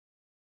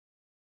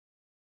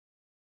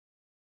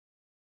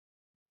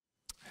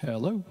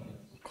Hello.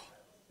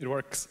 It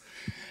works.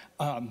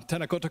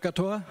 Tēnā koutou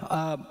katoa.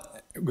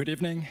 Good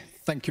evening.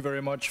 Thank you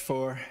very much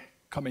for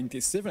coming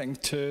this evening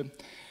to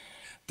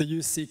the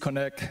UC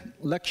Connect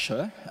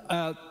lecture.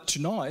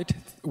 Tonight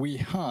we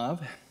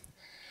have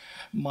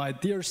my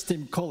dear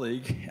esteemed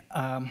colleague,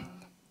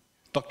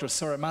 Dr.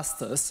 Sarah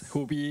Masters, who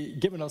will be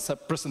giving us a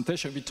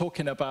presentation. We'll be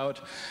talking about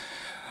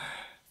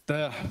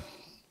the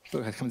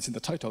I haven't seen the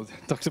title,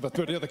 talks about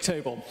the other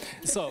table.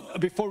 So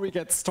before we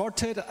get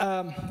started,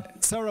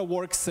 Sarah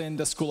works in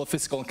the School of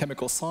Physical and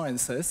Chemical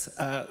Sciences.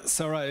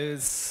 Sarah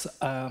is,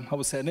 I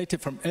would say, a native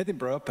from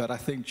Edinburgh, but I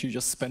think you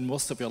just spend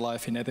most of your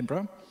life in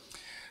Edinburgh.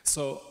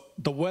 So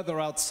the weather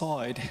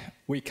outside,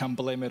 we can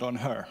blame it on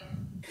her.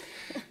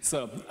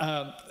 So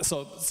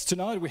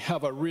tonight we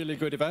have a really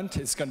good event.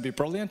 It's going to be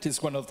brilliant.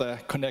 It's one of the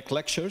Connect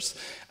lectures.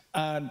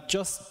 And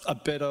just a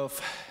bit of,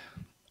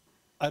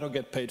 I don't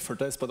get paid for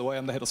this, by the way,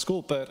 I'm the head of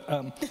school, but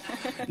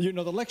you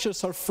know, the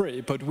lectures are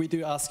free, but we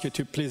do ask you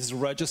to please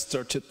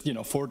register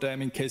for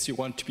them in case you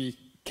want to be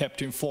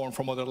kept informed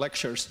from other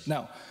lectures.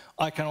 Now,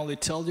 I can only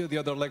tell you the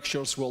other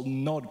lectures will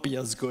not be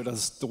as good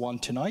as the one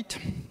tonight.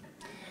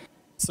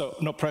 So,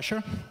 no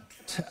pressure.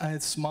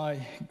 It's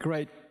my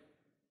great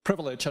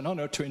privilege and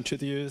honor to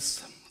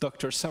introduce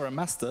Dr. Sarah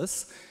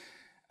Masters,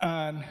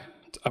 and,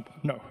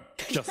 no,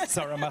 just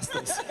Sarah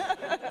Masters.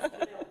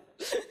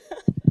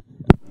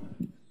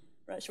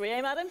 Right, shall we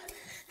aim at him?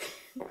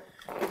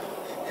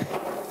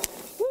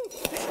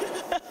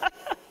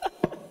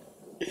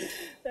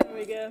 There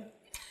we go.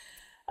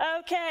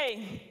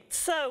 Okay,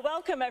 so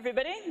welcome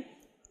everybody.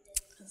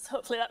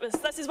 Hopefully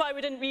this is why we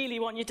didn't really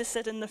want you to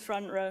sit in the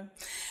front row.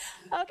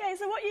 Okay,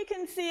 so what you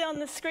can see on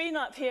the screen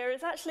up here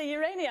is actually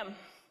uranium,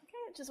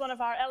 okay, which is one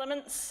of our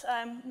elements.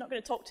 I'm not going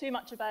to talk too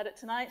much about it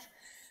tonight.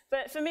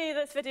 But for me,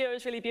 this video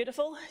is really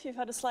beautiful. If you've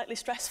had a slightly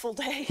stressful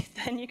day,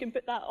 then you can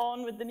put that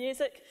on with the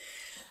music.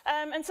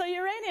 And so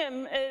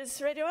uranium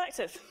is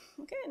radioactive,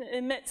 okay? And it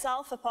emits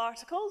alpha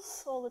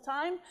particles all the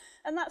time,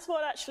 and that's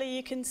what actually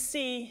you can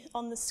see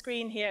on the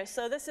screen here.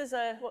 So this is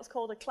what's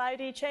called a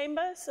cloudy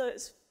chamber, so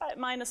it's about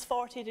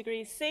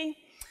 -40°C.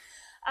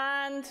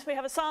 And we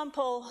have a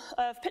sample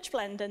of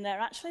pitchblende in there,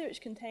 actually,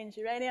 which contains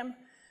uranium.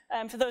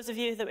 For those of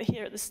you that were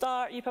here at the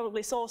start, you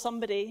probably saw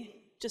somebody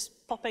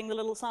just popping the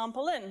little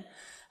sample in.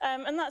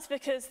 And that's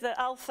because the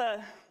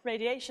alpha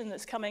radiation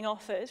that's coming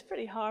off it is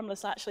pretty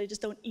harmless, actually.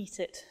 Just don't eat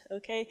it,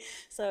 okay?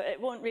 So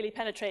it won't really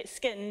penetrate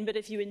skin, but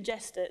if you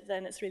ingest it,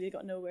 then it's really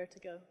got nowhere to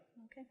go,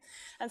 okay?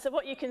 And so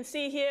what you can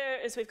see here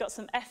is we've got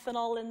some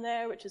ethanol in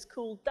there, which is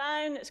cooled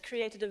down. It's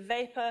created a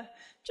vapor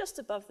just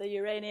above the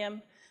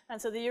uranium.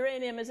 And so the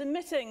uranium is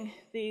emitting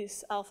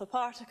these alpha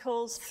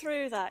particles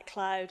through that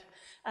cloud,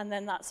 and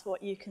then that's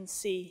what you can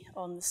see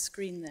on the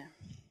screen there.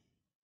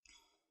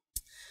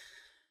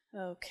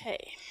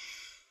 Okay.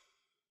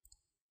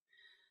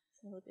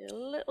 So there'll be a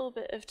little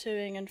bit of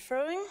toing and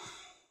froing,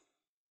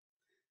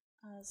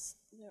 as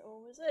there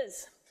always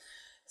is.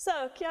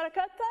 So, kia ora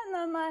koutou,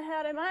 nā mai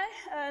haere mai,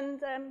 and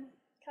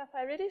ka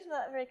pai riri for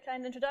that very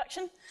kind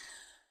introduction.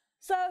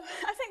 So,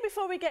 I think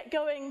before we get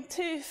going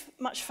too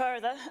much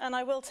further, and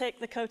I will take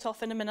the coat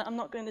off in a minute, I'm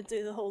not going to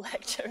do the whole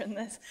lecture in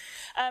this,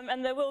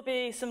 and there will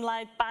be some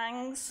loud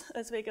bangs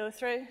as we go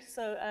through,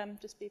 so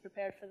just be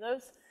prepared for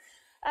those.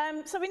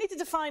 So we need to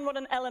define what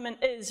an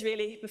element is,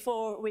 really,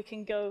 before we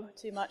can go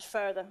too much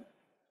further.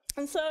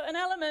 And so an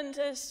element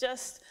is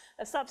just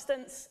a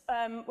substance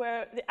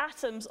where the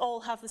atoms all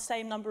have the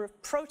same number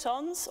of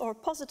protons, or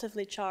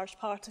positively charged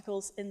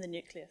particles, in the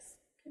nucleus.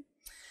 Okay?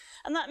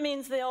 And that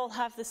means they all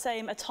have the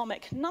same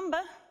atomic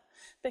number,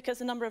 because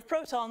the number of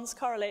protons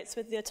correlates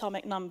with the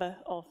atomic number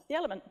of the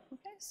element.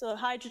 Okay? So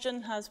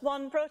hydrogen has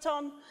 1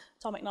 proton,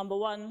 atomic number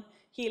 1,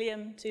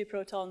 helium, 2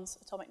 protons,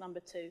 atomic number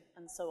 2,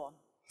 and so on.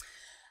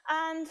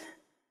 And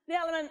the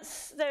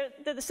elements, they're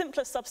the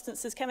simplest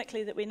substances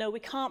chemically that we know. We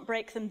can't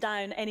break them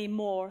down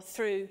anymore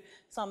through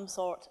some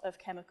sort of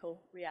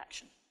chemical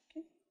reaction.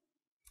 Okay?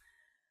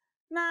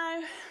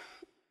 Now,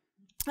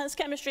 as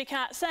Chemistry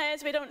Cat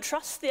says, we don't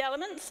trust the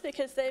elements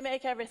because they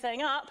make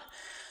everything up.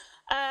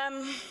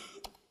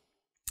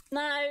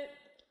 Now,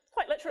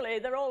 quite literally,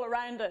 they're all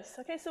around us.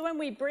 Okay? So when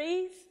we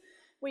breathe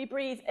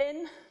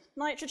in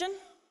nitrogen,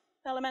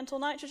 elemental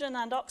nitrogen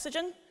and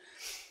oxygen.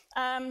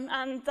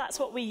 And that's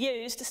what we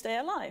use to stay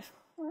alive.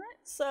 All right?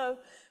 So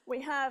we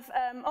have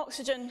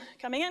oxygen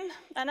coming in,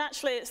 and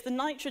actually it's the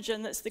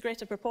nitrogen that's the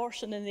greater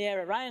proportion in the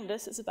air around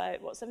us. It's about,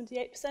 what,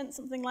 78%,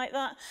 something like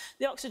that.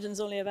 The oxygen's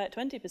only about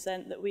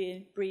 20% that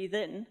we breathe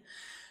in.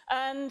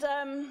 And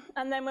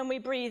then when we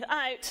breathe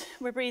out,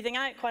 we're breathing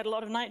out quite a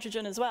lot of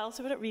nitrogen as well,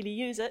 so we don't really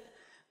use it.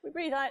 We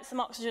breathe out some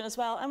oxygen as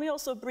well, and we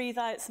also breathe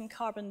out some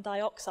carbon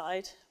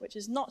dioxide, which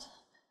is not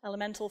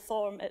elemental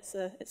form, it's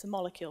a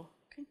molecule.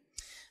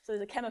 So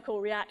there's a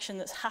chemical reaction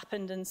that's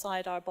happened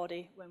inside our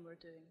body when we're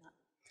doing that.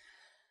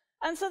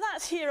 And so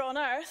that's here on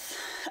Earth.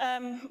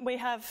 We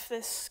have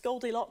this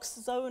Goldilocks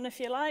zone, if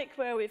you like,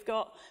 where we've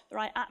got the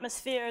right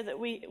atmosphere that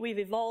we've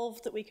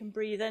evolved, that we can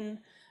breathe in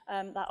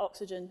that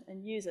oxygen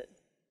and use it.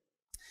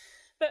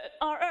 But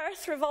our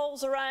Earth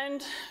revolves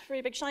around a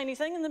very big shiny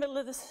thing in the middle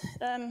of this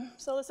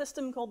solar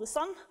system called the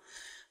Sun,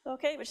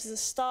 okay, which is a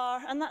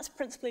star, and that's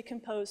principally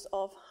composed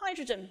of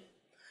hydrogen.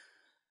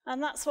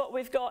 And that's what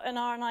we've got in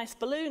our nice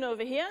balloon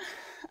over here.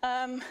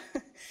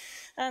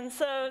 And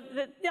so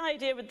the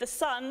idea with the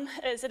sun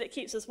is that it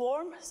keeps us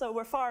warm, so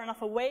we're far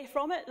enough away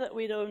from it that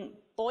we don't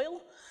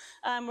boil,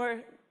 and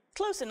we're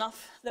close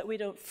enough that we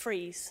don't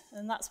freeze.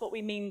 And that's what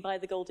we mean by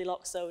the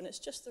Goldilocks zone. It's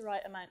just the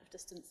right amount of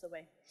distance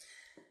away.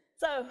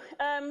 So,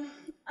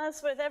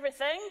 as with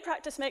everything,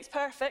 practice makes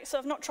perfect, so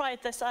I've not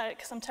tried this out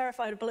because I'm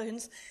terrified of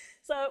balloons.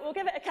 So we'll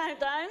give it a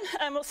countdown,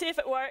 and we'll see if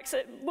it works.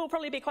 It will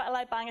probably be quite a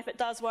loud bang if it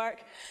does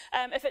work.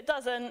 If it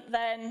doesn't,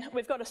 then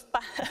we've got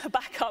a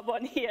backup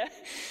one here,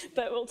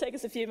 but it will take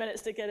us a few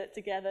minutes to get it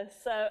together.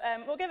 So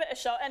we'll give it a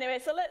shot. Anyway,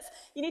 so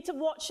you need to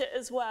watch it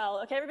as well.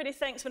 Okay, everybody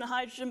thinks when a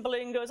hydrogen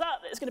balloon goes up,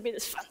 it's going to be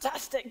this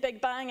fantastic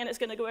big bang, and it's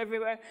going to go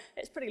everywhere.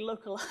 It's pretty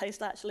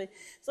localized, actually.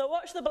 So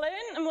watch the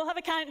balloon, and we'll have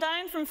a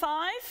countdown from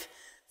 5,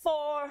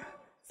 4,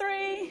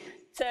 3,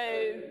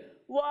 2,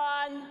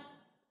 1.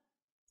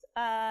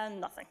 And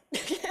nothing.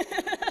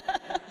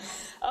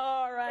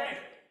 All right.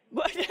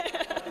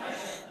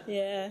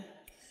 Yeah.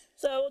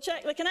 So we'll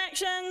check the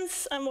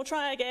connections, and we'll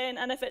try again.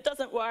 And if it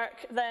doesn't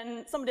work,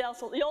 then somebody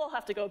else will. You'll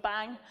have to go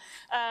bang.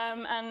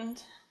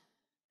 And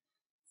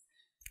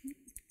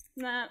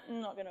nah,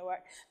 not going to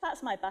work.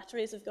 Perhaps my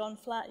batteries have gone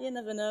flat. You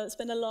never know. It's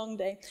been a long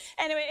day.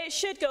 Anyway, it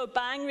should go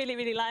bang really,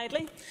 really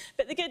loudly.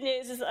 But the good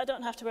news is that I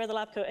don't have to wear the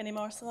lab coat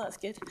anymore, so that's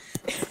good.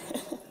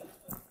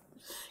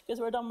 Because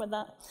we're done with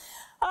that.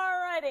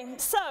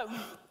 Alrighty, so,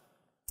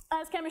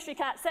 as Chemistry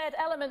Cat said,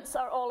 elements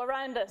are all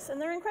around us,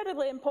 and they're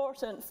incredibly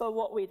important for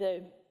what we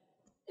do.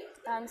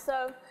 And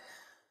so,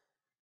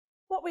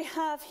 what we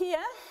have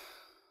here,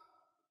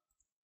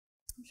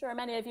 I'm sure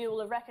many of you will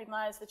have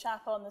recognized the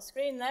chap on the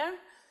screen there.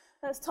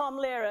 That's Tom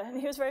Lehrer, and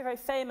he was very, very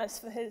famous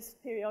for his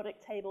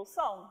periodic table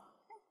song.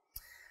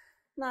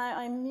 Now,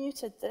 I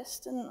muted this,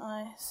 didn't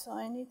I? So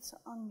I need to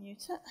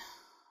unmute it,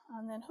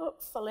 and then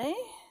hopefully,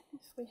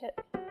 if we hit...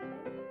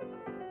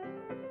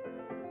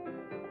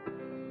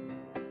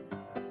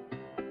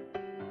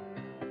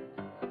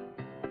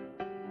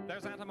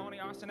 There's antimony,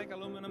 arsenic,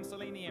 aluminum,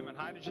 selenium, and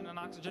hydrogen, and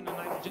oxygen, and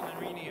nitrogen, and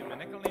rhenium, and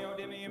nickel,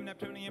 neodymium,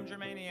 neptunium,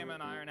 germanium,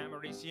 and iron,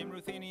 americium,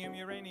 ruthenium,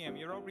 uranium,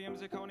 europium,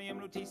 zirconium,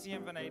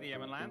 lutetium,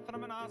 vanadium, and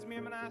lanthanum, and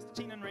osmium, and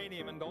astatine, and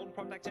radium, and gold,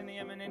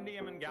 protactinium, and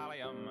indium, and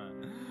gallium,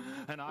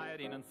 and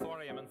iodine, and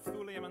thorium, and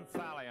thulium, and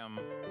thallium.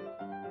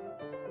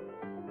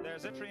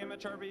 There's yttrium,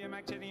 ytterbium,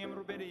 actinium,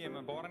 rubidium,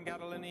 and boron,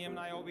 gadolinium,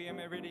 niobium,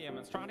 iridium,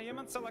 and strontium,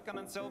 and silicon,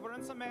 and silver,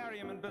 and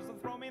samarium, and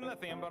bismuth, bromine,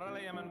 lithium,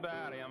 beryllium, and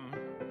barium.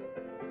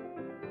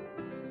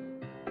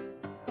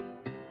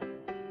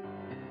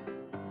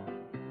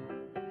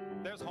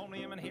 There's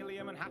holmium and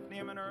helium and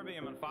hafnium and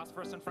erbium and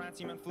phosphorus and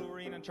francium and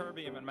fluorine and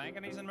terbium and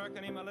manganese and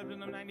mercurium,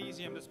 molybdenum,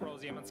 magnesium,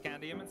 dysprosium and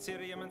scandium and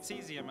cerium and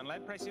cesium and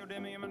lead,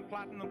 praseodymium and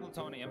platinum,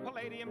 plutonium,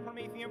 palladium,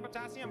 promethium,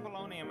 potassium,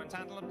 polonium and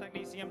tantalum,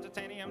 technetium,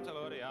 titanium,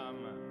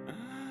 tellurium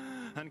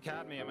and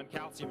cadmium and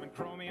calcium and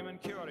chromium and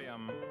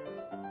curium.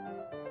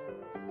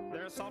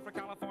 There's sulfur,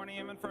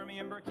 californium, and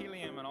fermium,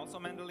 berkelium, and also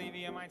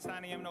mendelevium,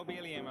 einsteinium,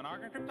 nobelium, and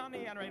argon, krypton,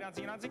 neon, radon,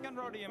 xenon, zinc, and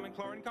rhodium, and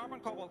chlorine, carbon,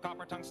 cobalt,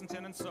 copper, tungsten,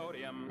 tin, and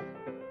sodium.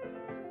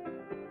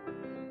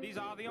 These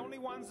are the only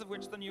ones of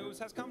which the news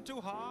has come to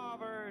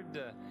Harvard.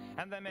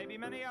 And there may be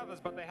many others,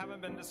 but they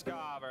haven't been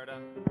discovered.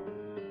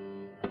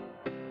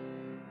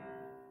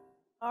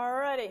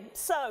 Alrighty,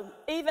 so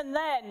even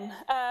then,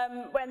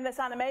 when this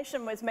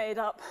animation was made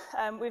up,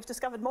 we've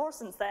discovered more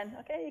since then.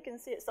 Okay, you can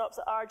see it stops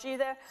at RG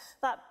there.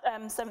 That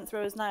 7th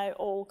row is now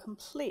all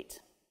complete.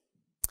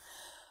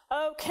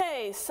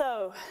 Okay,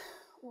 so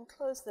we'll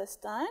close this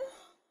down,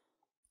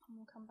 and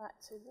we'll come back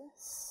to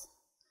this.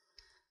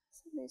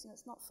 For some reason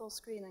it's not full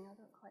screening, I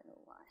don't quite know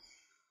why.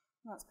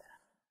 That's better.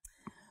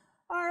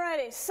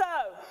 Alrighty, so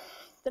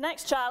the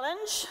next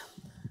challenge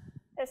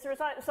is to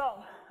recite the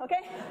song,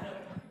 okay?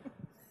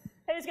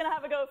 Who's going to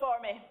have a go for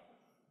me?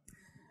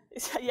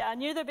 Yeah, I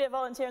knew there'd be a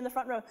volunteer in the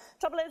front row.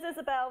 Trouble is,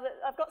 Isabel, that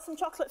I've got some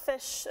chocolate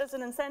fish as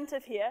an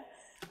incentive here,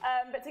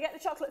 but to get the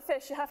chocolate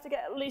fish, you have to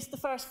get at least the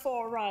first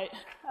 4 right,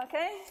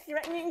 okay? You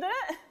reckon you can do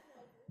it?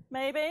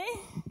 Maybe.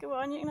 Go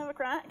on, you can have a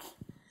crack.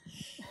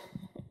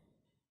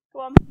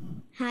 Go on.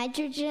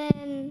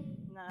 Hydrogen.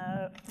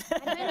 No.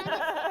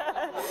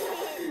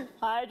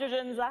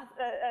 Hydrogen's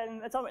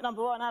atomic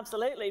number 1,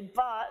 absolutely,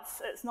 but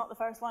it's not the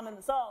first one in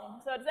the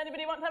song. So does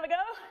anybody want to have a go?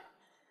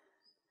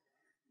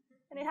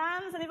 Any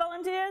hands? Any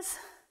volunteers?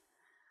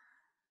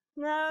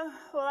 No?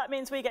 Well, that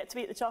means we get to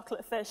eat the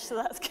chocolate fish, so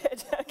that's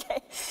good.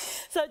 Okay.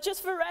 So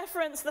just for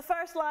reference, the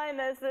first line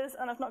is this,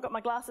 and I've not got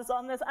my glasses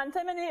on, there's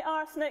antimony,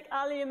 arsenic,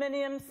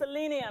 aluminium,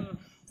 selenium.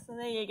 So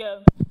there you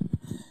go.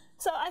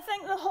 So I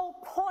think the whole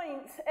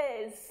point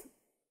is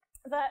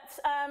that,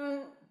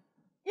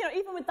 you know,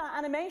 even with that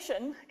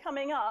animation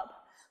coming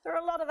up, there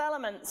are a lot of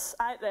elements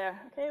out there.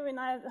 Okay, we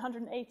now have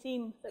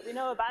 118 that we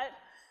know about.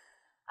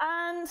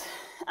 And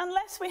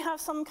unless we have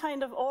some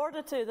kind of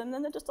order to them,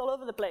 then they're just all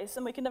over the place,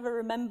 and we can never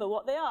remember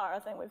what they are. I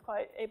think we've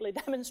quite ably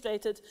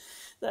demonstrated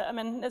that. I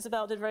mean,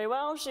 Isabel did very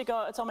well. She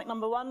got atomic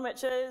number 1,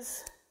 which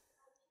is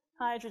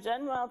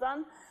hydrogen. Well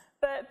done.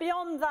 But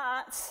beyond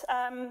that,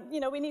 you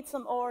know, we need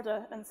some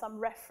order and some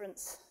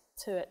reference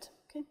to it.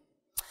 Okay?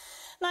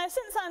 Now,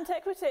 since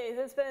antiquity,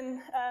 there's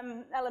been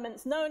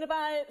elements known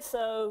about,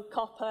 so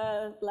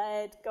copper,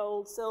 lead,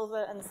 gold,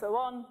 silver, and so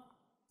on.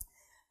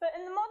 But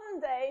in the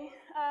modern day,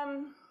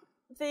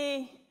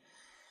 the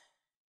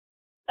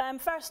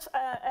first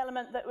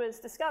element that was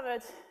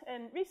discovered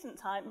in recent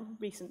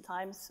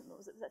times, what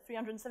was it,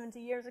 370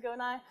 years ago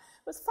now,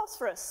 was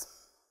phosphorus.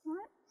 All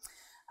right?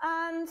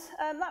 And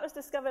that was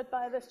discovered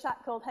by this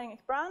chap called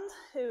Heinrich Brand,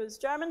 who was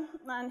German,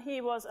 and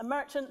he was a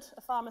merchant,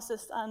 a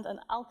pharmacist, and an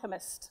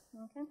alchemist.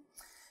 Okay?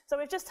 So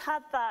we've just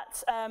had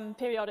that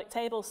periodic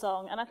table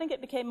song, and I think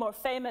it became more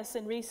famous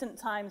in recent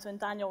times when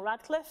Daniel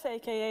Radcliffe,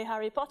 aka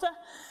Harry Potter,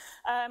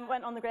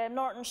 went on the Graham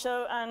Norton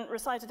show and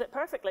recited it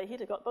perfectly. He'd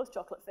have got both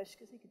chocolate fish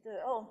because he could do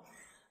it all.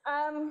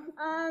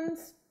 And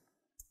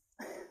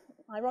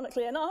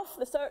ironically enough,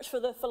 the search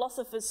for the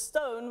philosopher's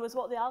stone was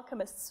what the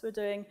alchemists were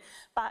doing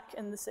back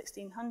in the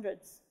 1600s.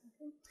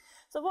 Okay?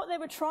 So what they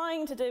were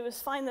trying to do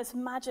was find this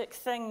magic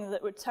thing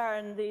that would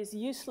turn these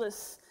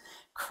useless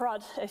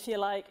crud, if you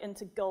like,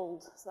 into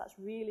gold. So that's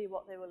really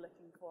what they were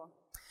looking for.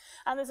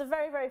 And there's a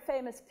very, very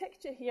famous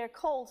picture here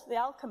called The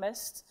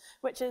Alchemist,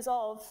 which is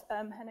of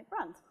Heinrich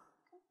Brand.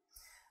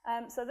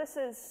 So this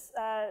is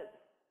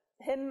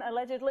him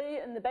allegedly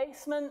in the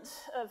basement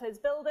of his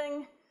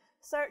building,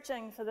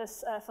 searching for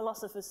this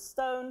philosopher's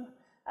stone.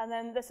 And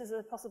then this is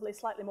a possibly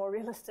slightly more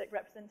realistic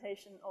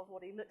representation of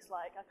what he looks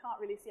like. I can't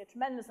really see a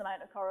tremendous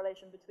amount of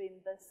correlation between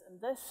this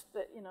and this,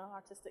 but, you know,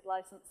 artistic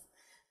license.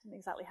 Didn't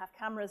exactly have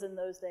cameras in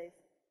those days.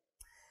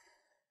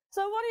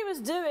 So what he was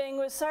doing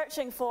was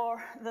searching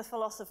for the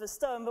philosopher's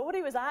stone, but what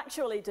he was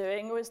actually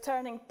doing was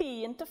turning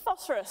P into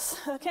phosphorus,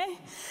 okay?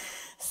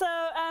 So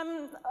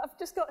I've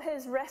just got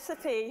his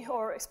recipe,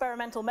 or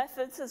experimental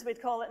methods, as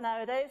we'd call it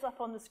nowadays, up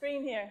on the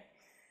screen here.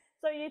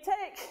 So you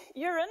take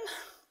urine,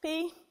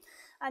 P,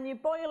 and you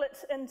boil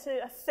it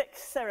into a thick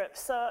syrup.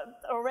 So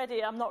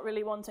already I'm not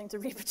really wanting to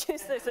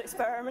reproduce this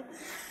experiment.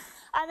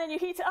 And then you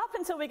heat it up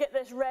until we get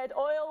this red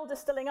oil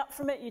distilling up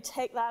from it. You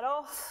take that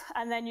off,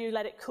 and then you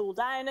let it cool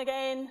down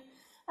again.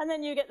 And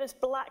then you get this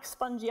black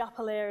spongy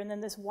upper layer, and then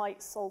this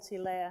white salty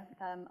layer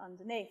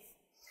underneath.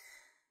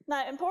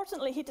 Now,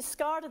 importantly, he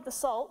discarded the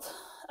salt,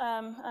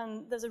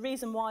 and there's a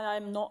reason why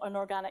I'm not an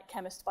organic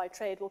chemist by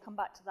trade. We'll come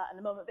back to that in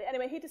a moment. But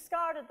anyway, he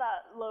discarded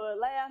that lower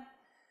layer,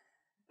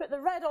 put the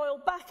red oil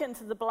back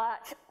into the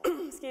black,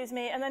 excuse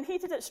me, and then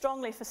heated it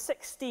strongly for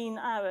 16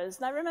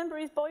 hours. Now remember,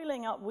 he's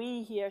boiling up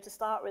wee here to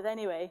start with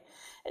anyway.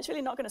 It's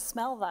really not going to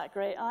smell that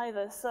great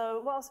either.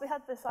 So whilst we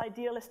had this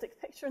idealistic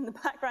picture in the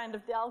background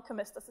of the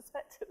alchemist, I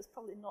suspect it was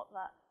probably not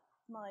that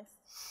nice.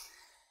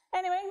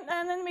 Anyway,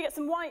 and then we get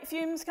some white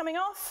fumes coming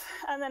off,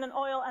 and then an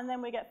oil, and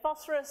then we get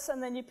phosphorus,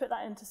 and then you put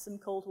that into some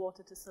cold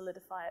water to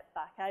solidify it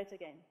back out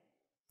again.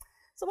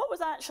 So what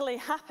was actually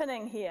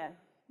happening here?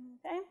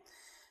 Okay.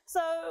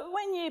 So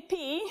when you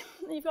pee,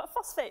 you've got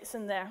phosphates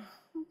in there,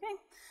 okay?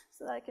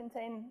 So they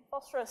contain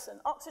phosphorus and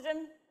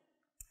oxygen,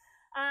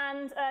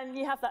 and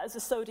you have that as a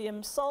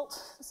sodium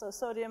salt, so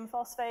sodium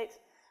phosphate,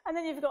 and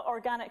then you've got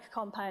organic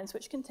compounds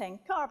which contain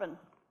carbon.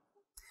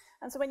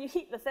 And so when you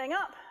heat the thing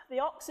up, the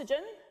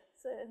oxygen,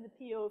 so the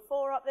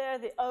PO4 up there,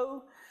 the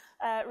O,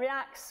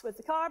 reacts with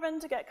the carbon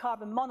to get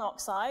carbon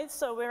monoxide,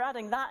 so we're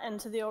adding that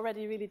into the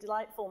already really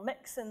delightful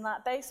mix in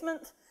that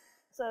basement.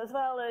 So as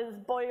well as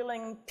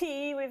boiling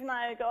P, we've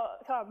now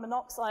got carbon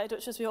monoxide,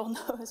 which, as we all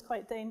know, is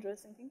quite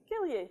dangerous and can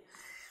kill you.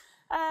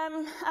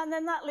 And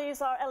then that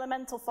leaves our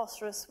elemental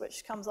phosphorus,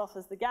 which comes off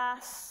as the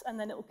gas, and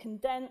then it will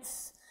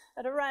condense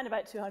at around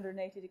about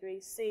 280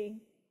 degrees C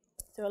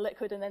to a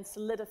liquid and then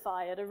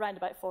solidify at around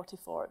about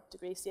 44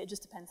 degrees C. It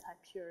just depends how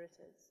pure it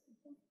is.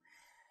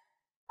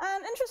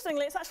 And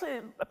interestingly, it's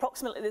actually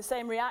approximately the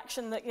same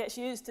reaction that gets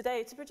used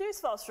today to produce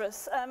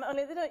phosphorus,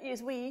 only they don't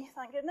use we,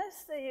 thank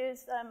goodness. They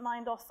use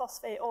mined-off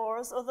phosphate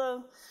ores,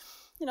 although,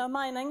 you know,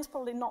 mining's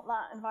probably not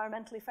that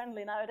environmentally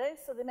friendly nowadays,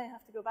 so they may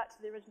have to go back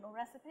to the original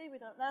recipe, we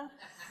don't know.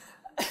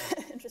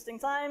 Interesting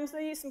times.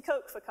 They use some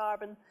coke for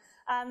carbon,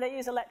 and they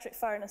use electric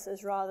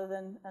furnaces rather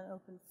than an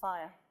open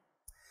fire.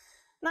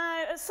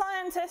 Now, as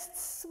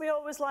scientists, we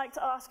always like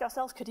to ask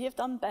ourselves, could he have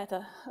done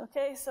better?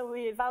 Okay, so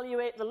we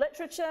evaluate the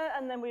literature,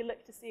 and then we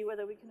look to see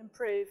whether we can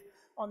improve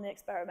on the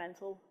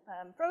experimental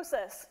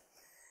process.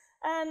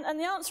 And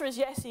the answer is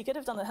yes, he could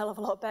have done a hell of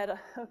a lot better,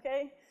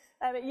 okay?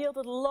 It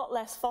yielded a lot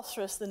less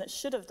phosphorus than it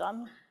should have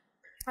done,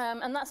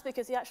 and that's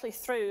because he actually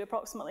threw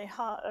approximately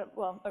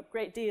a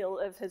great deal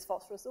of his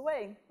phosphorus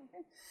away.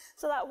 Okay?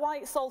 So that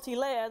white salty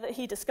layer that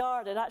he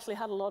discarded actually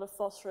had a lot of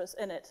phosphorus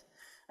in it.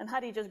 And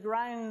had he just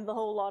ground the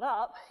whole lot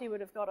up, he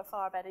would have got a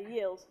far better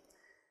yield.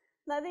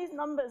 Now, these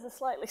numbers are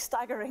slightly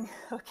staggering,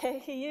 okay?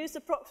 He used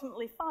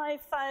approximately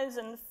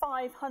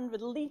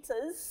 5,500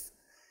 litres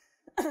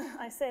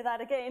I say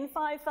that again,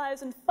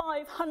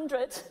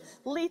 5,500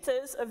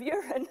 litres of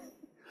urine.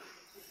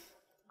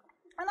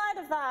 And out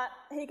of that,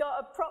 he got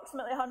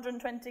approximately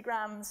 120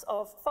 grams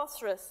of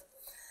phosphorus.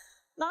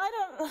 Now, I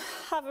don't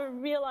have a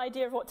real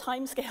idea of what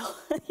timescale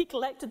he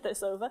collected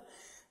this over,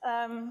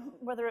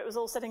 whether it was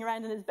all sitting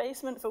around in his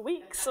basement for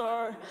weeks,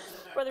 or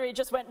whether he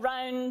just went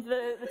round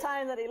the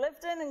town that he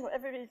lived in and got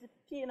everybody to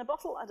pee in a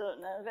bottle, I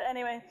don't know. But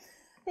anyway,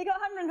 he got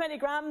 120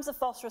 grams of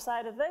phosphorus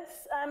out of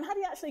this. Had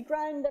he actually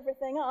ground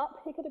everything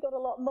up, he could have got a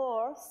lot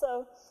more.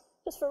 So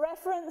just for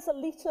reference, a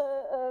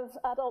litre of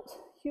adult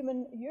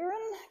human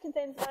urine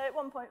contains about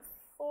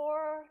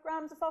 1.4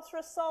 grams of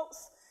phosphorus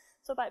salts,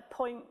 so about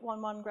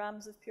 0.11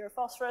 grams of pure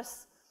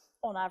phosphorus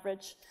on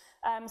average.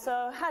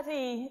 So had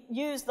he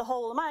used the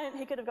whole amount,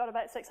 he could have got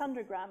about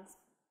 600 grams.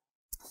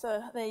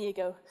 So there you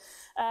go.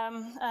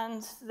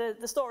 And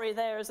the story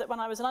there is that when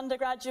I was an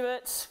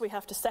undergraduate, we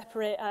have to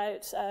separate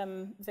out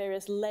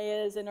various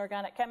layers in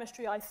organic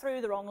chemistry. I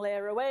threw the wrong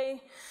layer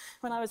away.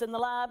 When I was in the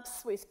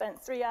labs, we spent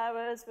 3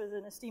 hours with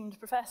an esteemed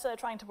professor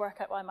trying to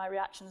work out why my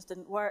reactions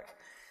didn't work,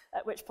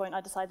 at which point I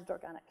decided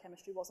organic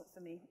chemistry wasn't for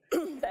me.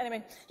 But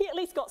anyway, he at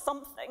least got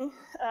something,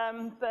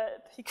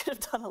 but he could have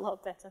done a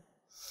lot better.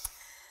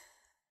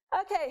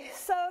 Okay,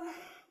 so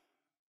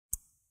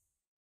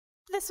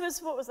this was,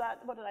 what was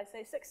that? What did I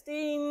say?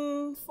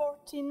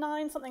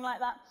 1649, something like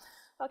that.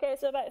 Okay,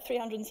 so about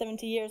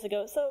 370 years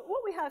ago. So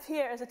what we have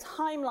here is a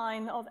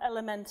timeline of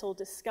elemental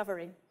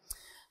discovery.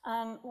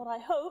 And what I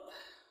hope,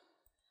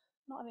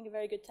 not having a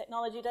very good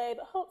technology day,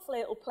 but hopefully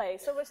it will play.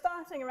 So we're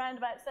starting around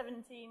about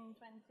 1720,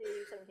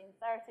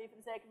 1730 for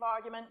the sake of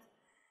argument.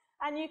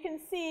 And you can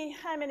see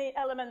how many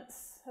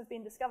elements have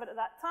been discovered at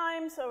that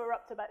time. So we're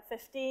up to about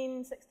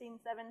 15, 16,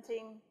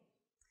 17.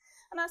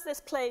 And as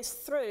this plays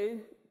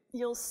through,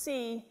 you'll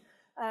see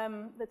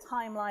the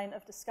timeline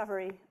of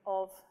discovery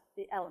of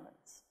the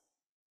elements.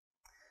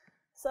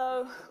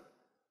 So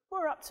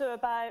we're up to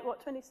about,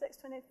 what, 26,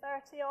 20,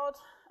 30 odd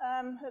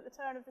at the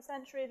turn of the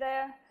century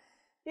there.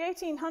 The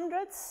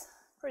 1800s,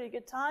 pretty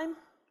good time.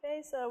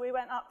 Okay, so we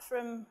went up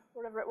from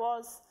whatever it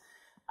was.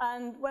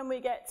 And when we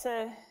get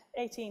to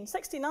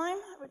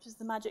 1869, which is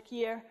the magic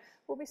year,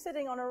 we'll be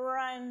sitting on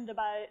around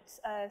about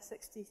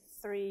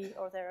 63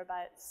 or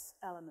thereabouts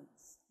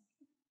elements.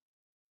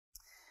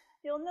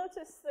 You'll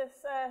notice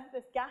this,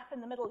 this gap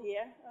in the middle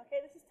here.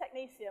 Okay, this is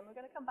technetium. We're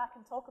going to come back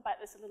and talk about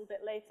this a little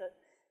bit later.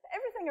 But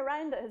everything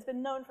around it has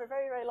been known for a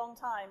very, very long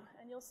time.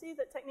 And you'll see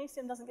that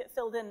technetium doesn't get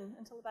filled in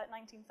until about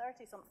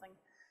 1930-something.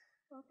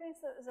 Okay,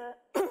 so it's a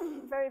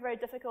very, very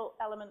difficult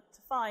element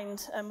to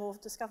find, and we'll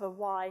discover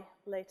why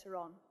later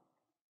on.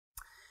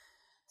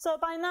 So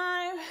by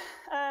now,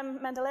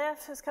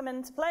 Mendeleev has come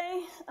into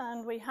play,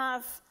 and we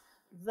have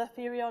the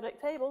periodic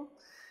table.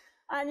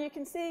 And you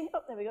can see,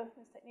 oh, there we go,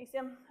 there's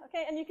technetium.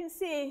 Okay, and you can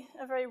see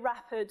a very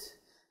rapid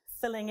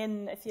filling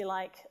in, if you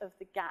like, of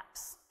the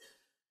gaps.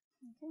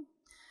 Okay,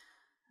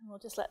 and we'll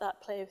just let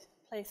that play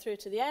through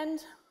to the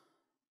end.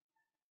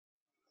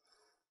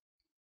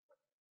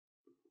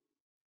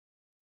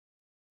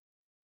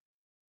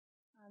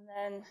 And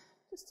then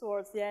just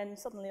towards the end,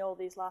 suddenly all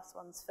these last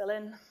ones fill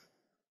in.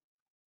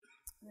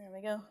 There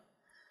we go.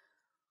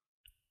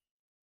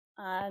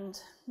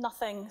 And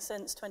nothing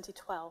since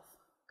 2012.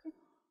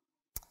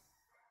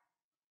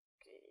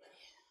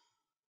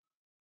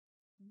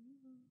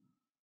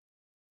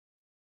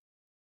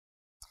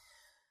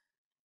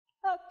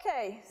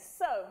 Okay,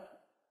 so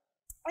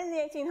in the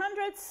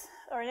 1800s,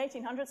 or in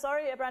 1800,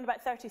 sorry, around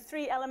about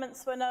 33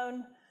 elements were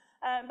known.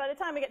 By the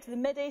time we get to the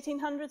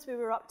mid-1800s, we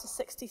were up to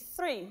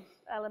 63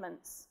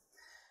 elements.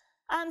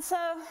 And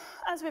so,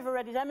 as we've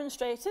already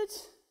demonstrated,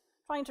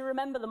 trying to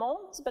remember them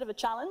all is a bit of a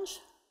challenge.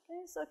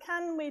 Okay, so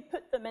can we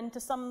put them into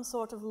some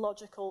sort of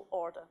logical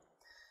order?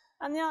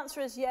 And the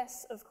answer is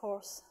yes, of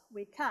course,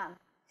 we can.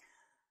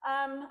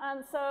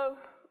 And so,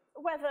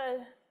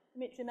 whether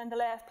Dmitry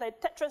Mendeleev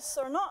played Tetris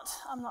or not,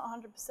 I'm not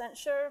 100%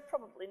 sure,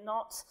 probably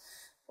not.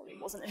 Probably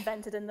wasn't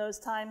invented in those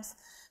times.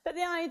 But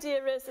the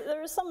idea is that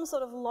there is some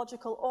sort of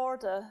logical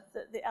order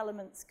that the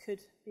elements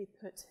could be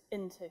put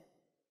into.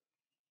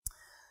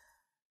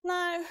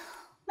 Now,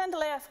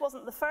 Mendeleev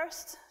wasn't the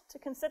first to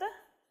consider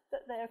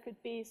that there could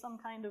be some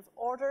kind of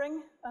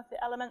ordering of the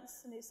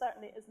elements, and he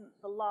certainly isn't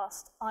the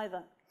last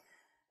either.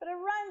 But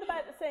around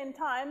about the same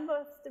time,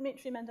 both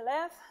Dmitry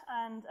Mendeleev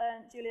and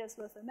Julius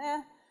Lothar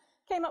Meyer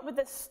came up with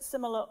this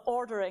similar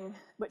ordering,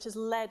 which has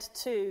led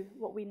to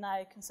what we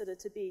now consider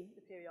to be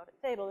the periodic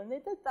table, and they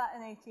did that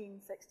in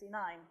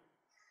 1869.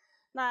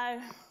 Now,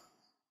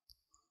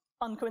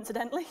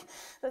 uncoincidentally,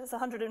 this is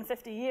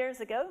 150 years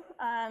ago,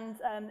 and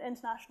the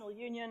International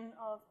Union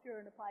of Pure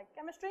and Applied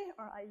Chemistry,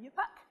 or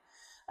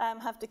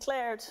IUPAC, have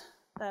declared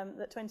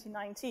that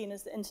 2019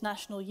 is the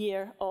International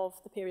Year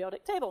of the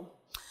Periodic Table.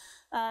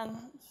 And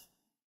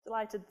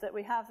delighted that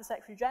we have the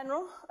Secretary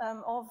General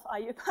of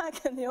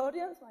IUPAC in the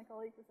audience, my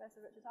colleague,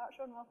 Professor Richard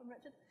Hartshorn. Welcome,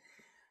 Richard.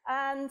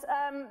 And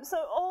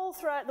so all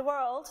throughout the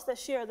world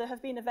this year, there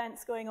have been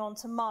events going on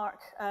to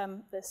mark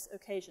this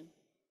occasion.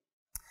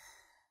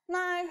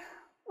 Now,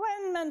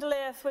 when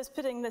Mendeleev was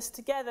putting this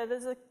together,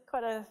 there's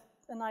quite a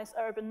a nice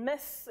urban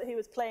myth that he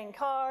was playing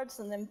cards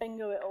and then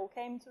bingo, it all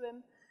came to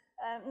him.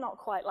 Not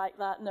quite like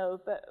that, no,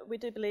 but we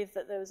do believe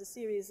that there was a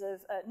series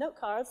of note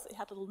cards that he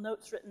had little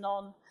notes written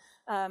on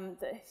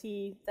that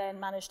he then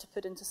managed to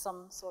put into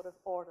some sort of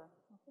order.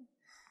 Okay.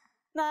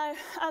 Now,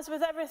 as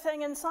with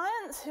everything in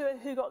science,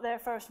 who got there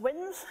first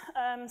wins.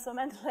 So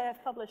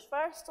Mendeleev published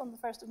first on the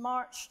 1st of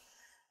March,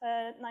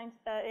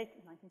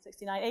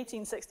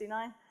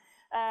 1869,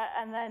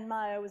 and then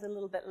Meyer was a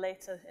little bit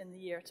later in the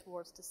year,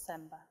 towards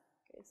December.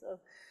 Okay, so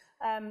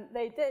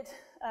they did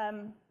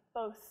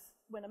both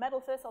win a medal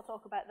for this. I'll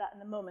talk about that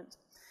in a moment.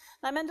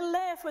 Now,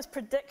 Mendeleev was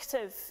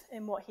predictive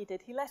in what he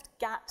did. He left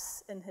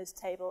gaps in his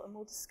table, and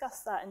we'll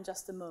discuss that in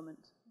just a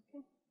moment.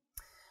 Okay?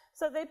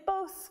 So they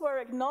both were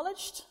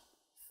acknowledged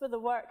for the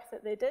work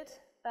that they did,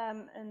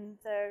 and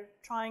they're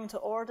trying to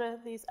order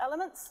these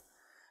elements.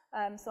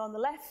 So on the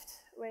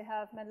left, we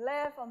have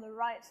Mendeleev. On the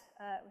right,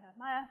 we have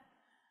Meyer.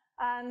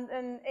 And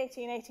in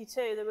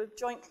 1882, they were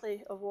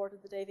jointly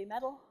awarded the Davy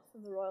Medal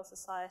from the Royal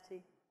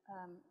Society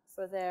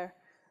for their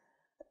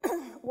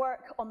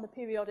work on the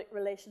periodic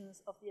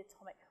relations of the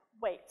atomic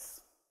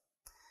weights.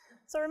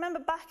 So remember,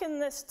 back in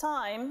this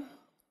time,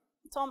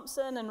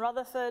 Thomson and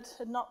Rutherford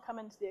had not come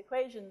into the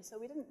equation, so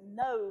we didn't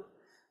know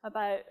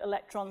about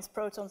electrons,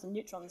 protons, and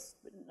neutrons.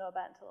 We didn't know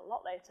about it until a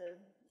lot later.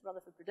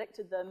 Rutherford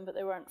predicted them, but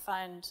they weren't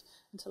found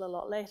until a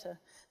lot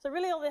later. So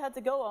really all they had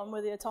to go on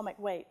were the atomic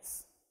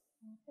weights.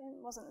 Okay?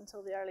 It wasn't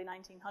until the early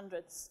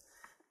 1900s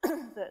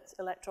that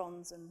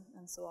electrons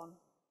and so on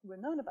were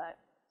known about.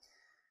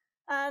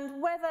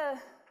 And whether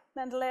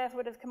Mendeleev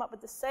would have come up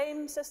with the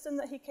same system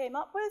that he came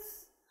up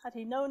with, had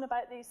he known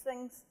about these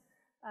things,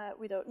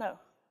 we don't know.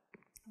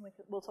 And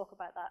we'll talk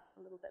about that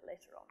a little bit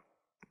later on.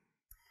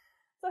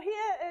 So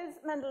here is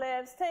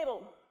Mendeleev's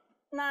table.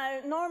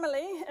 Now,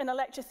 normally in a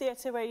lecture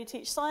theatre where you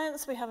teach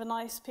science, we have a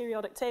nice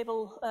periodic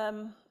table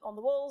on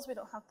the walls. We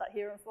don't have that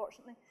here,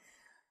 unfortunately.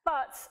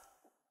 But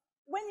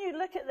when you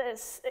look at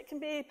this, it can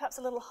be perhaps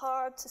a little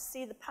hard to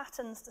see the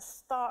patterns to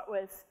start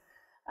with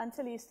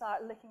until you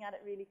start looking at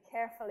it really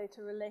carefully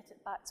to relate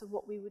it back to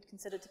what we would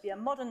consider to be a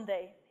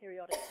modern-day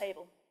periodic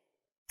table.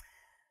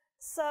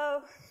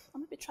 So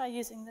I'm going to try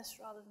using this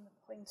rather than the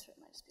pointer. It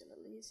might just be a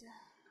little easier,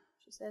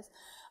 she says.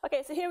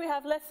 Okay, so here we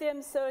have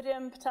lithium,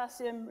 sodium,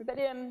 potassium,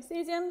 rubidium,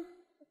 cesium.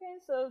 Okay,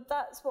 so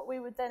that's what we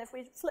would then, if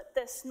we flip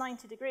this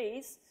 90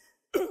 degrees,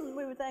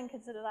 we would then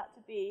consider that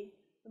to be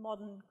the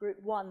modern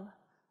group 1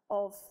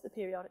 of the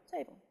periodic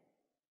table.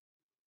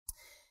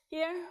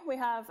 Here we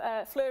have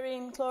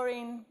fluorine,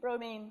 chlorine,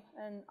 bromine,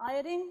 and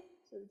iodine.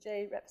 So the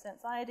J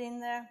represents iodine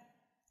there.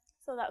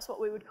 So that's what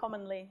we would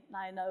commonly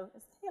now know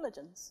as the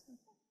halogens.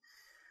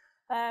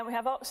 We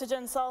have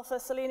oxygen, sulfur,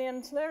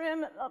 selenium,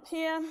 tellurium up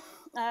here,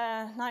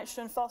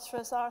 nitrogen,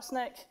 phosphorus,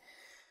 arsenic,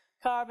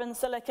 carbon,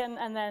 silicon,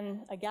 and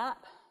then a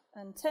gap,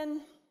 and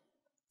tin,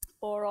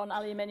 boron,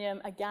 aluminium,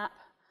 a gap,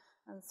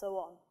 and so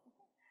on.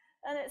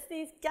 And it's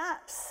these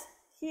gaps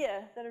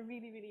here that are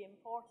really, really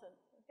important.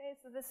 Okay,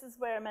 so this is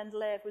where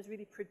Mendeleev was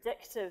really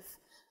predictive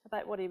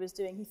about what he was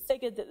doing. He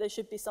figured that there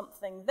should be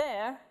something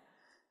there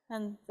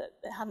and that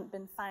it hadn't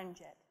been found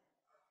yet.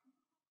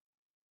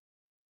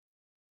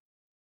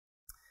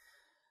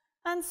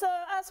 And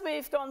so as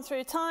we've gone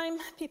through time,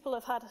 people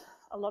have had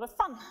a lot of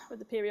fun with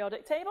the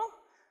periodic table.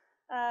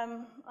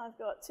 I've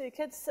got two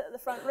kids at the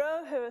front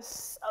row who are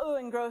so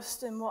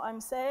engrossed in what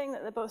I'm saying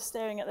that they're both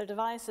staring at their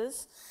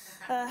devices.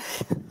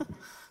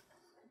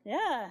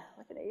 Yeah,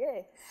 looking at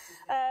you.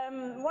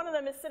 One of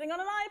them is sitting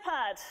on an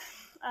iPad.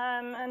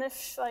 And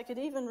if I could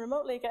even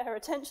remotely get her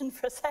attention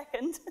for a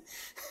second.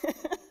 Do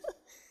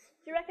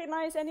you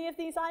recognize any of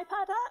these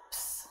iPad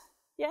apps?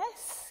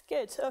 Yes?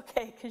 Good,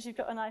 okay, because you've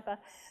got an iPad.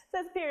 So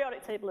there's a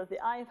periodic table of the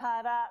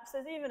iPad apps.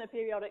 There's even a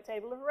periodic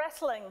table of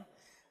wrestling,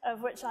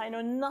 of which I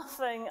know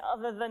nothing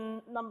other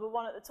than number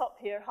 1 at the top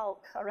here,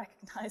 Hulk, I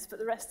recognize, but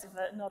the rest of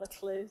it, not a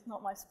clue,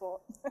 not my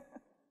sport.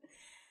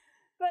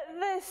 But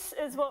this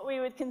is what we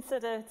would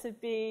consider to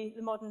be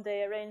the modern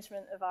day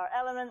arrangement of our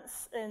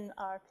elements in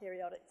our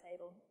periodic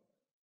table.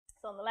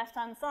 So on the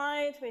left-hand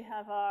side, we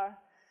have our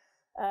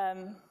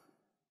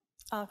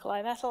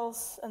alkali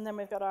metals, and then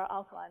we've got our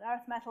alkaline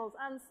earth metals,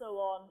 and so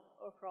on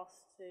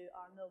across to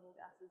our noble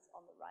gases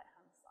on the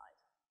right-hand side.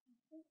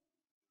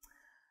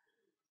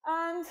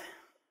 And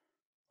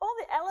all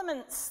the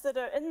elements that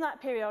are in that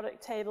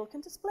periodic table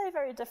can display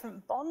very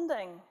different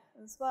bonding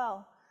as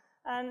well.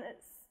 And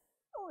it's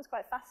always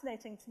quite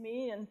fascinating to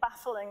me and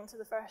baffling to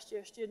the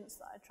first-year students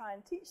that I try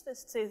and teach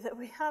this to, that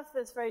we have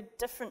these very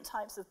different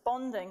types of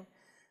bonding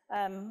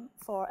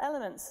for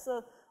elements.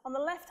 So on the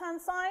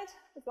left-hand side,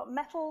 we've got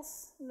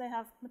metals, and they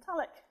have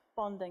metallic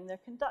bonding. They're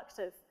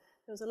conductive.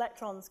 Those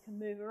electrons can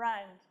move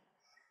around.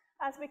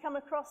 As we come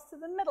across to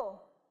the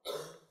middle,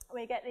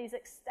 we get these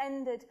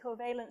extended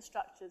covalent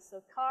structures.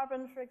 So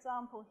carbon, for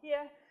example,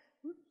 here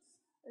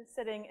is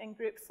sitting in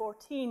group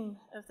 14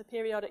 of the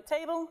periodic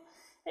table.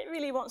 It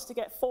really wants to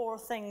get 4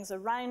 things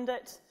around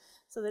it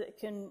so that it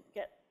can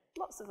get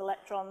lots of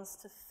electrons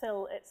to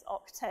fill its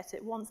octet.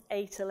 It wants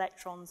 8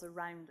 electrons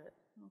around it.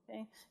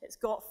 Okay? It's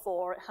got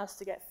 4, it has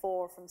to get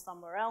 4 from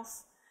somewhere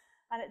else.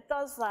 And it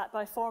does that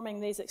by forming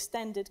these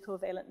extended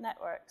covalent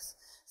networks.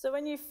 So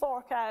when you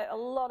fork out a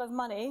lot of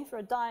money for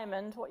a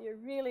diamond, what you're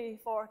really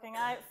forking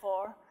out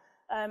for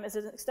is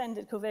an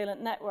extended covalent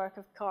network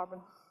of carbon.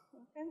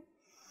 Okay?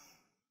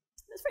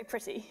 It's very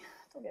pretty,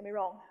 don't get me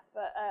wrong.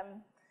 But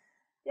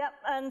yeah,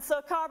 and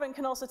so carbon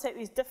can also take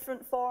these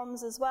different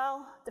forms as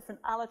well,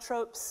 different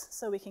allotropes,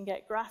 so we can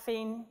get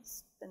graphene.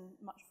 It's been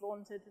much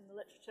vaunted in the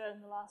literature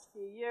in the last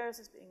few years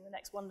as being the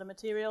next wonder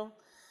material.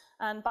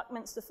 And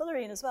Buckminster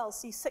fullerene as well,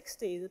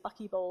 C60, the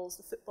buckyballs,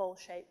 the football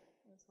shape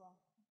as well.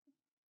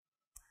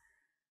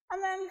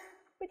 And then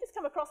we just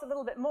come across a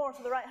little bit more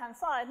to the right-hand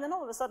side, and then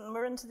all of a sudden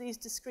we're into these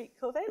discrete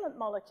covalent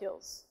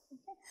molecules.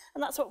 Okay?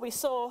 And that's what we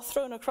saw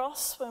thrown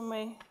across when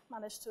we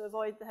managed to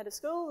avoid the head of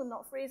school and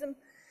not freeze him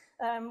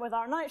with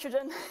our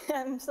nitrogen.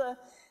 So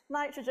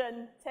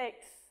nitrogen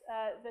takes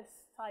this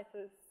type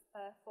of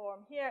form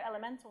here,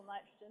 elemental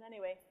nitrogen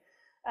anyway,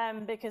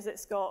 because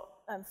it's got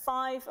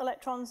 5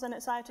 electrons in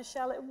its outer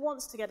shell. It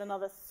wants to get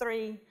another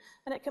 3,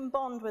 and it can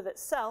bond with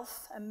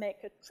itself and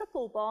make a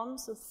triple bond,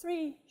 so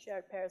 3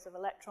 shared pairs of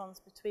electrons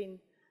between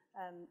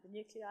the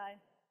nuclei.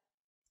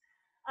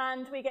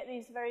 And we get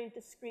these very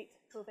discrete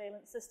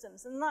covalent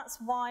systems, and that's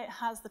why it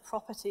has the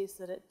properties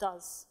that it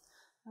does.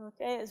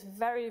 Okay, it's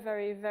very,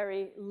 very,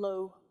 very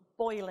low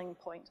boiling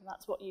point, and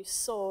that's what you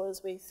saw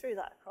as we threw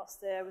that across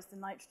there, was the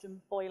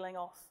nitrogen boiling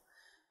off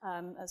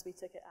as we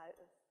took it out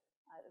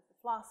of the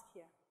flask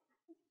here.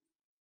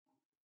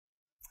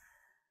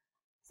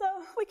 So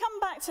we come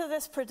back to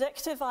this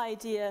predictive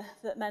idea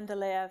that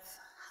Mendeleev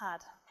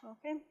had,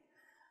 okay?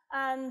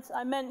 And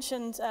I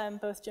mentioned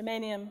both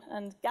germanium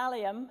and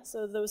gallium,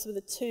 so those were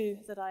the 2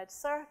 that I'd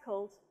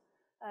circled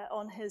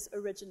on his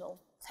original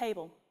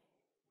table.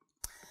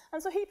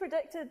 And so he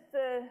predicted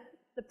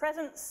the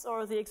presence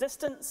or the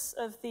existence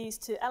of these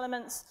 2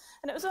 elements,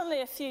 and it was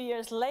only a few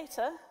years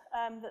later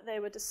that they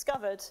were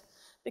discovered,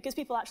 because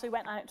people actually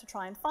went out to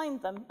try and find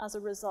them as a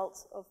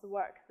result of the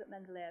work that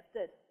Mendeleev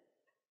did.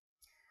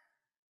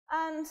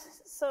 And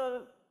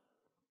so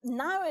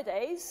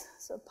nowadays,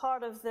 so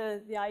part of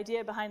the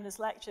idea behind this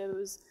lecture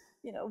was,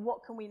 you know,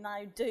 what can we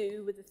now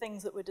do with the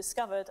things that were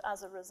discovered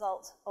as a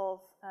result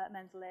of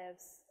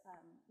Mendeleev's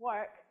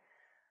work?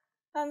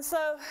 And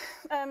so,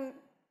 I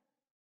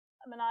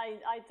mean,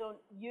 I don't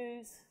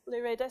use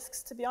Blu-ray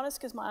discs, to be honest,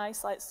 because my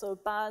eyesight's so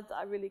bad that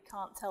I really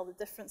can't tell the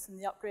difference in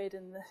the upgrade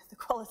in the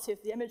quality of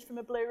the image from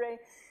a Blu-ray.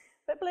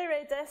 But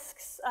Blu-ray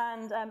discs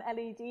and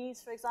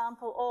LEDs, for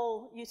example,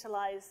 all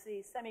utilize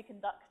these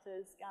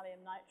semiconductors,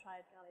 gallium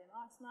nitride, gallium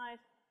arsenide.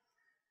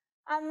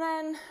 And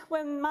then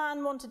when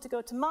man wanted to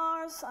go to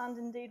Mars, and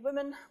indeed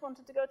women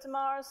wanted to go to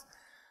Mars,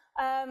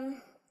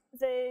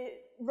 the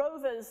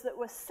rovers that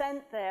were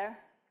sent there,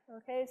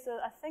 okay, so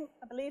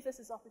I believe this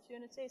is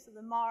Opportunity, so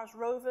the Mars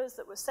rovers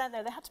that were sent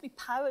there, they had to be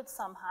powered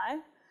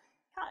somehow.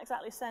 Can't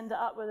exactly send it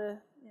up with a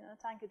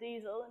tank of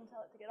diesel and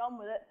tell it to get on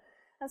with it.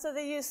 And so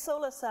they use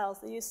solar cells,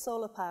 they use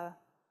solar power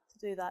to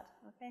do that,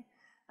 okay?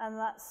 And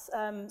that's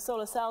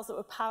solar cells that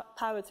were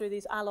powered through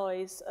these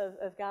alloys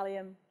of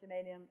gallium,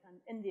 germanium, and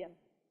indium.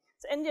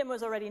 So indium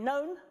was already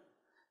known,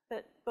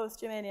 but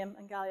both germanium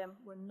and gallium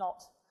were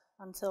not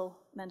until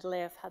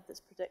Mendeleev had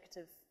this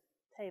predictive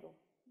table.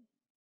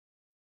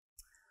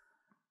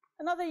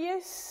 Another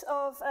use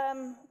of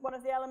one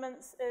of the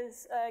elements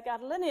is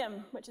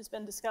gadolinium, which has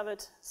been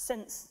discovered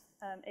since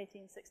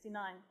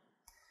 1869.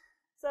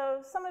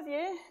 So some of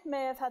you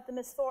may have had the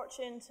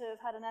misfortune to have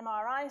had an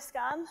MRI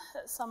scan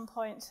at some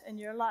point in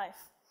your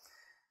life.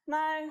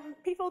 Now,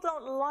 people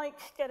don't like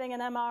getting an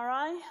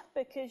MRI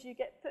because you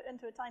get put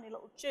into a tiny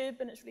little tube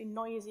and it's really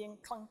noisy and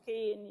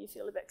clunky and you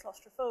feel a bit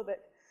claustrophobic.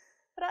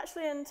 But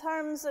actually, in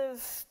terms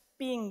of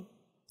being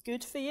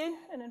good for you,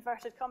 in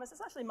inverted commas,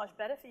 it's actually much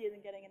better for you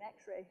than getting an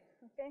X-ray,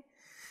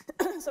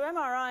 okay? So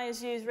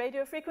MRIs use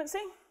radio frequency.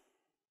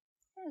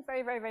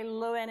 Very, very, very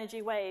low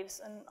energy waves,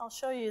 and I'll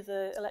show you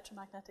the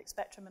electromagnetic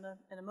spectrum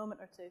in a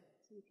moment or two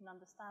so you can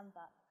understand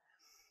that.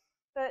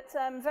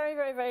 But very,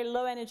 very, very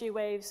low energy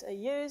waves are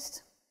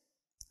used,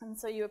 and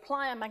so you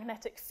apply a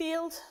magnetic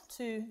field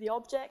to the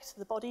object,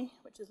 the body,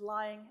 which is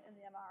lying in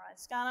the MRI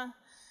scanner.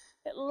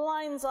 It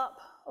lines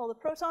up all the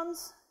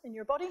protons in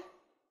your body,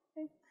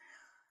 okay?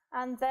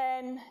 And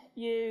then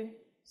you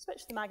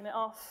switch the magnet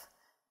off,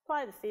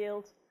 apply the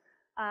field,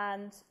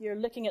 and you're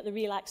looking at the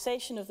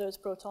relaxation of those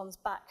protons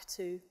back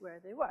to where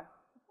they were.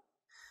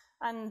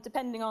 And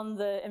depending on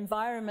the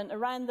environment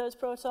around those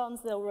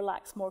protons, they'll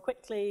relax more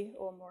quickly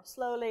or more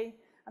slowly,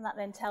 and that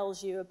then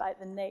tells you about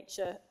the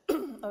nature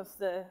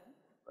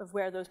of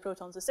where those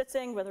protons are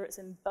sitting, whether it's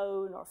in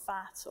bone or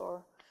fat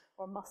or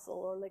muscle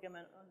or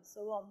ligament and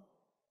so on.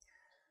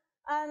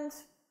 And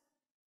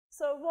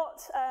so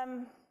what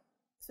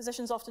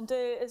physicians often do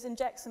is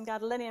inject some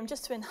gadolinium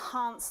just to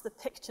enhance the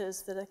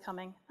pictures that are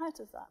coming out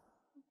of that.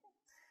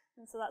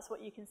 And so that's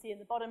what you can see in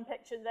the bottom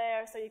picture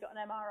there. So you've got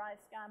an MRI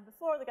scan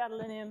before the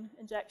gadolinium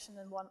injection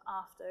and one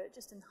after. It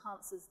just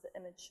enhances the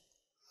image.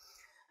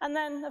 And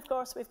then, of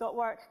course, we've got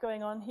work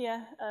going on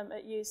here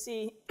at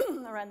UC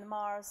around the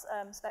Mars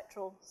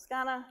spectral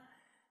scanner,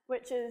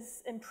 which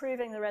is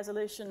improving the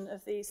resolution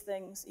of these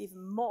things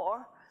even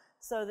more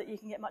so that you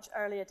can get much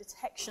earlier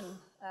detection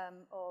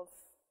of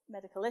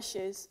medical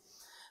issues,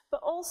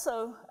 but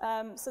also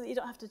so that you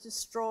don't have to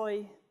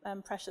destroy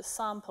precious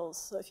samples.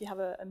 So if you have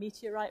a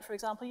meteorite, for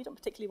example, you don't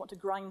particularly want to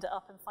grind it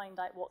up and find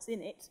out what's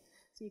in it.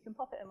 So you can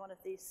pop it in one of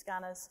these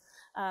scanners,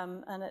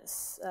 and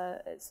it's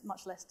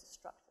much less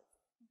destructive.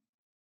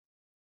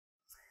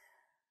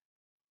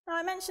 Now,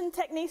 I mentioned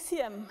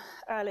technetium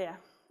earlier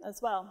as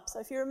well.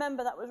 So if you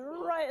remember, that was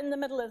right in the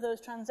middle of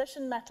those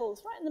transition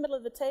metals, right in the middle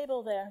of the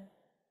table there.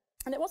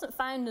 And it wasn't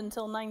found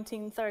until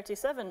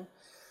 1937.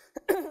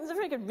 There's a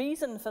very good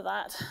reason for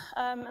that,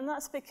 and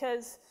that's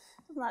because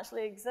it doesn't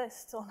actually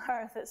exist on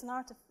Earth. It's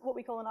what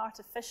we call an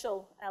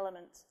artificial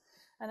element,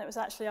 and it was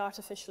actually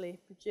artificially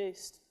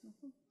produced.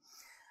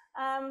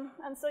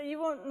 And so you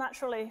won't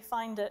naturally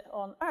find it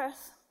on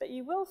Earth, but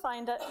you will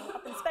find it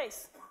up in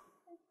space.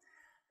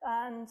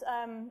 And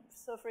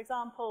so, for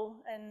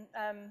example, in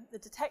the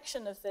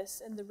detection of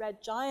this in the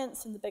red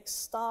giants and the big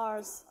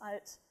stars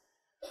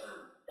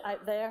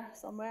out there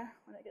somewhere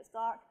when it gets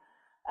dark,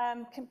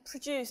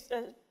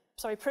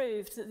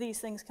 proved that these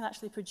things can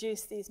actually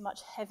produce these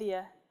much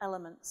heavier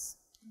elements.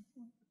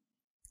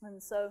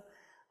 And so,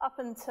 up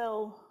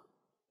until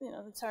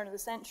the turn of the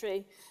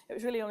century, it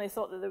was really only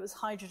thought that there was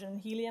hydrogen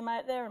and helium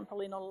out there, and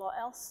probably not a lot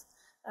else.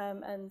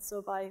 And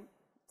so, by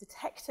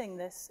detecting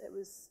this, it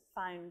was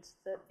found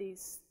that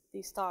these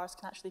stars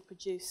can actually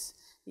produce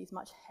these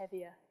much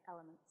heavier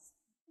elements.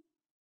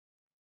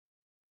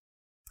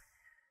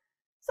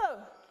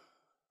 So,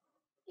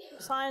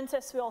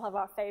 scientists, we all have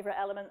our favorite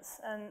elements,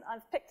 and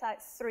I've picked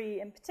out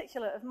 3 in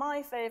particular of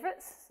my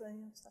favorites, so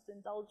you just have to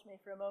indulge me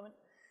for a moment.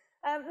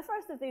 The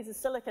first of these is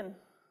silicon.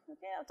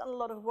 Okay, I've done a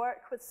lot of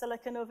work with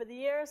silicon over the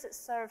years. It's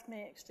served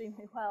me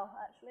extremely well,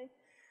 actually.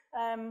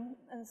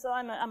 And so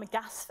I'm a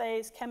gas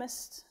phase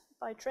chemist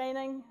by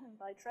training and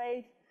by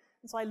trade,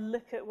 and so I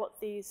look at what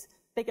these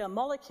bigger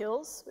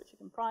molecules, which are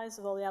comprised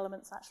of all the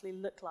elements, actually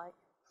look like.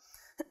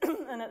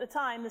 And at the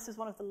time, this is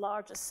one of the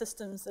largest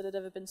systems that had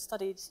ever been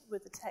studied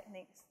with the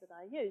techniques that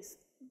I use.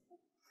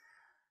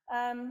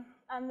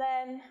 And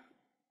then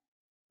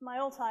my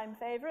all-time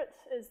favorite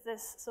is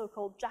this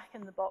so-called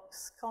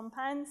jack-in-the-box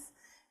compounds,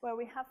 where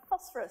we have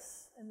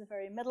phosphorus in the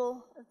very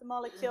middle of the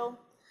molecule.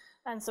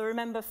 And so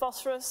remember,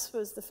 phosphorus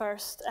was the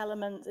first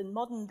element in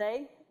modern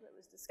day that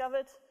was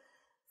discovered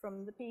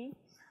from the P.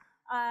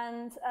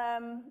 And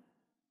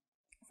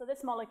so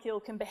this molecule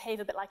can behave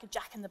a bit like a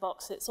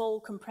jack-in-the-box. It's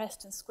all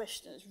compressed and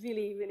squished, and it's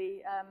really,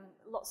 really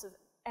lots of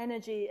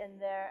energy in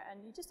there,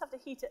 and you just have to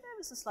heat it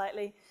ever so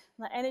slightly,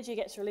 and that energy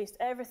gets released,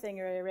 everything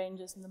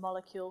rearranges, and the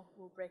molecule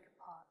will break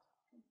apart.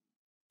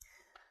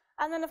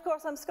 And then, of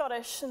course, I'm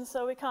Scottish, and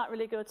so we can't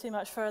really go too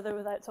much further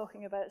without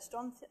talking about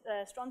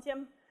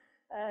strontium,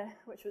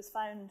 which was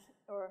found,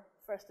 or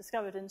first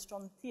discovered in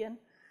Strontian,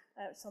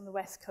 which is on the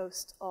west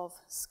coast of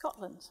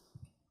Scotland.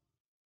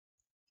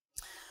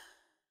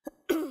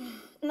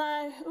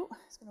 Now,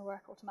 it's going to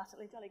work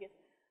automatically, jolly good.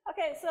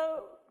 Okay,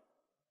 so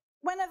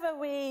whenever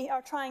we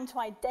are trying to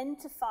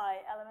identify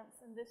elements,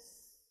 and this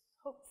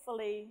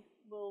hopefully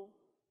will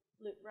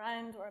loop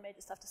round, or I may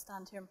just have to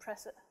stand here and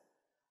press it.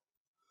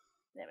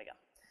 There we go.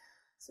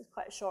 This is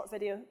quite a short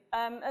video.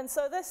 And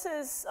so this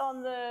is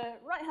on the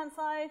right-hand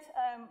side,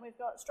 we've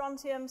got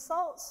strontium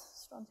salts,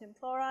 strontium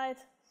chloride.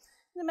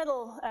 In the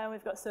middle,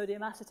 we've got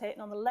sodium acetate,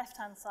 and on the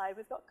left-hand side,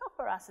 we've got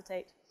copper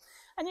acetate.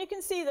 And you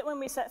can see that when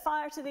we set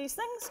fire to these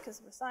things,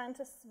 because we're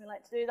scientists and we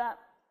like to do that,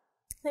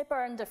 they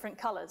burn different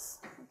colors,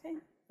 okay?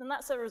 And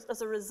that's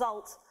as a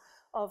result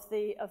of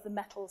the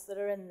metals that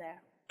are in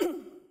there.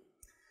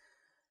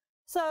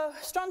 So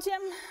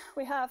strontium,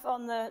 we have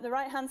on the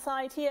right-hand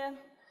side here,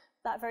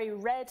 that very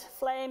red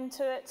flame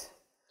to it.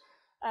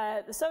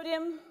 The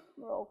sodium,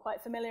 we're all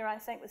quite familiar, I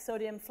think, with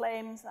sodium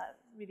flames, that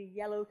really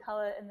yellow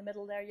color in the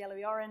middle there,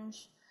 yellowy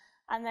orange.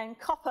 And then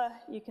copper,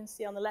 you can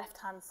see on the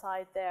left-hand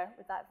side there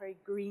with that very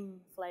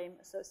green flame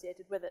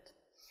associated with it.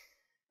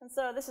 And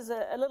so this is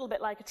a little bit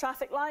like a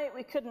traffic light.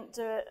 We couldn't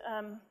do it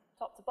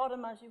top to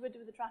bottom as you would do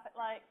with a traffic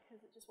light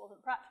because it just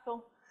wasn't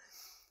practical.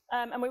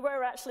 And we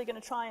were actually going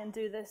to try and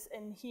do this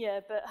in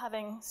here, but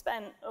having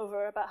spent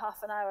over about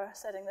half an hour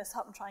setting this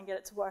up and trying to get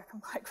it to work,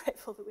 I'm quite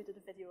grateful that we did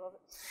a video of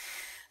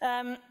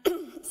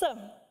it. So,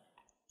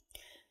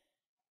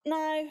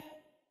 now,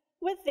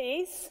 with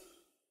these,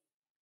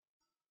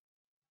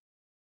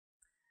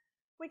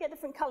 we get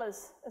different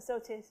colors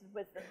associated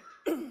with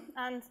them.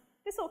 And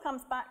this all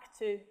comes back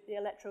to the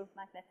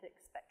electromagnetic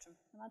spectrum.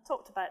 And I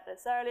talked about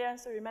this earlier,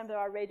 so remember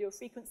our radio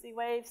frequency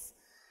waves.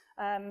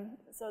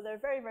 So they're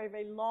very, very,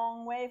 very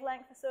long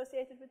wavelength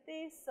associated with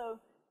these, so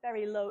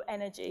very low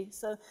energy.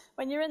 So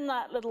when you're in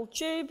that little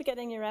tube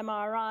getting your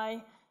MRI,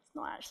 it's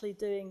not actually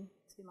doing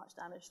too much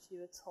damage to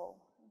you at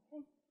all.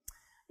 Okay?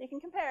 You can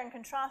compare and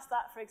contrast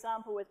that, for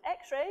example, with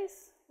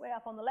X-rays. Way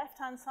up on the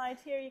left-hand side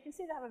here, you can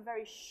see they have a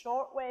very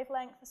short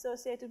wavelength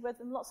associated with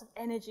them, lots of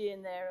energy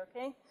in there,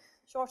 okay?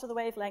 The shorter the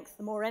wavelength,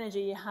 the more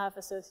energy you have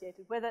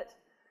associated with it.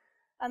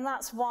 And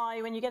that's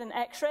why when you get an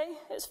X-ray,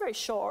 it's very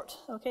short,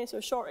 okay? So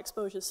a short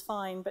exposure is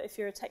fine, but if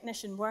you're a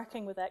technician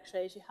working with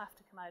X-rays, you have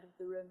to come out of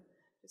the room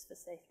just for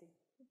safety.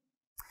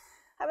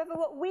 However,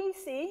 what we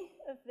see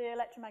of the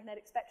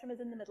electromagnetic spectrum is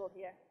in the middle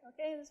here,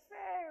 okay? There's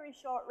very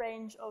short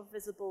range of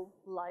visible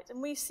light,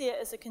 and we see it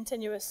as a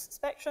continuous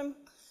spectrum.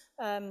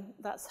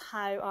 That's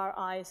how our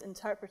eyes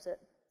interpret it.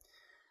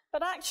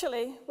 But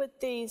actually, with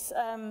these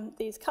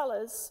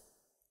colors,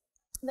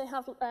 they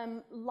have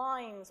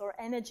lines or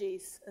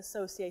energies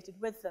associated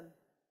with them.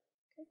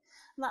 Okay?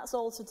 And that's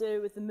all to do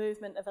with the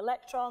movement of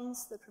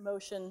electrons, the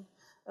promotion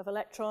of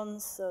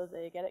electrons, so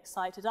they get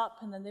excited up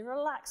and then they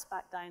relax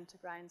back down to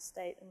ground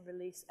state and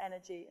release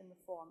energy in the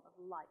form of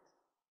light.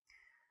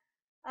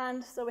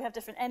 And so we have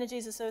different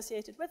energies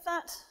associated with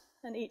that,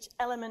 and each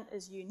element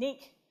is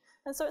unique.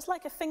 And so it's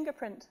like a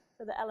fingerprint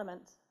for the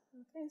element.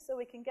 Okay, so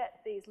we can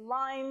get these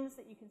lines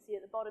that you can see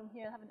at the bottom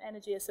here, have an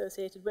energy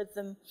associated with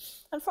them,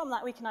 and from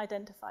that we can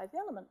identify the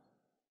element.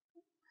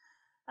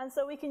 And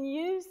so we can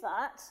use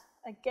that,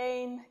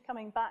 again,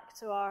 coming back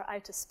to our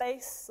outer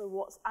space, so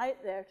what's out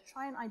there, to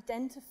try and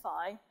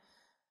identify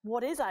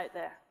what is out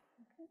there.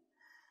 Okay?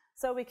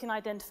 So we can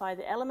identify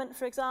the element,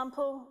 for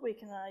example, we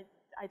can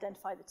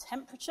identify the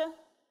temperature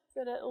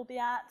that it will be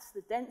at,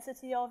 the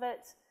density of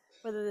it,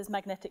 whether there's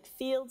magnetic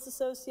fields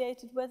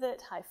associated with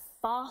it, how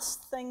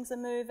fast things are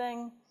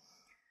moving,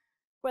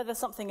 whether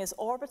something is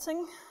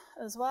orbiting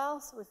as well.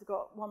 So we've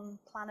got one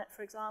planet,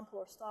 for example,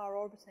 or star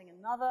orbiting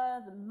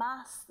another, the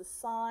mass, the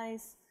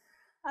size,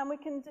 and we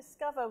can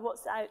discover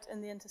what's out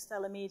in the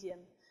interstellar medium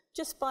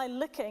just by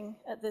looking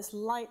at this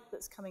light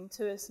that's coming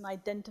to us and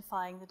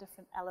identifying the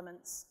different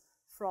elements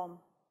from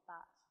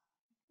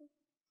that.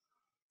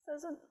 So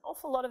there's an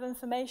awful lot of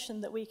information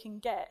that we can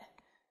get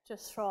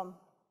just from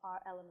our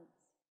elements.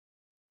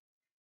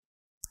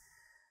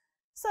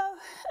 So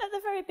at the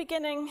very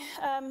beginning,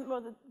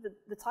 well,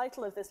 the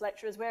title of this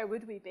lecture is Where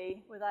Would We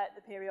Be Without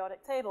the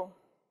Periodic Table?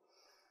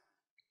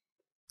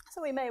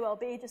 So we may well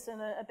be just in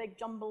a big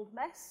jumbled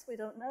mess, we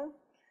don't know.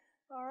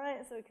 All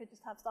right, so we could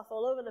just have stuff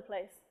all over the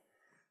place.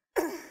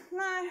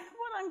 Now,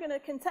 what I'm going to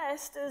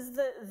contest is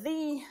that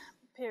the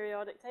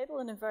periodic table,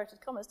 in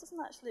inverted commas,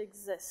 doesn't actually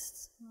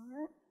exist. All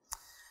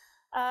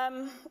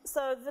right?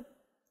 So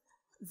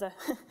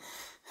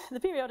the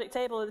periodic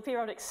table, or the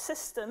periodic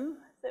system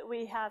that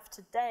we have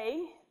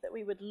today, that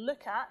we would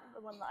look at,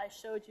 the one that I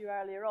showed you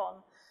earlier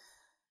on,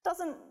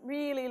 doesn't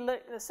really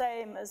look the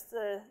same as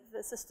the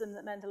system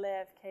that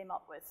Mendeleev came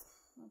up with.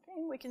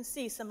 Okay? We can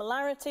see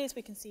similarities,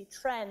 we can see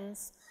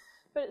trends,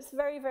 but it's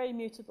very, very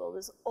mutable.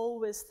 There's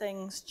always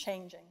things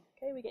changing.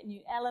 Okay? We get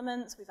new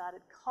elements, we've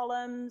added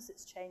columns,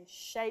 it's changed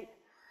shape,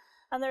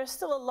 and there is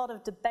still a lot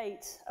of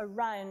debate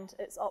around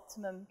its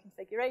optimum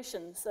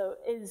configuration. So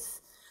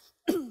is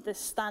this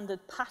standard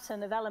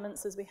pattern of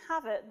elements as we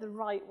have it the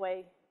right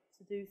way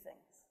to do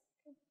things?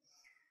 Okay.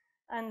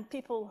 And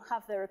people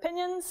have their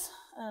opinions,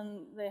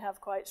 and they have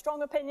quite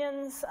strong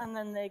opinions, and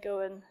then they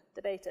go and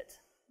debate it.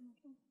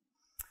 Okay.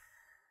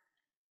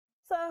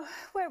 So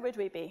where would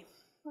we be?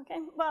 Okay.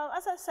 Well,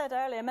 as I said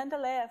earlier,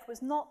 Mendeleev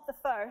was not the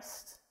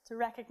first to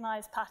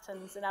recognize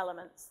patterns in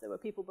elements. There were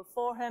people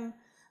before him,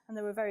 and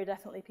there were very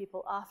definitely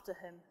people after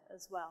him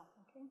as well.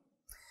 Okay.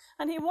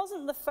 And he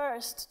wasn't the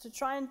first to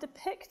try and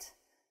depict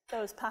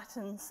those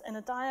patterns in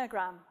a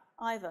diagram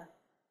either.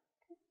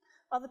 Okay.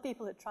 Other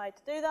people had tried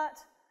to do that,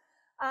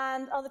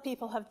 and other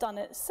people have done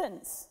it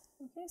since.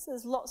 Okay. So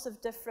there's lots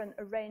of different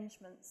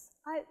arrangements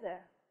out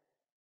there.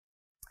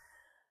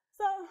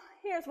 So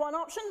here's one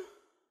option.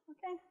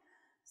 Okay.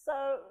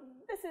 So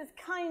this is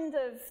kind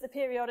of the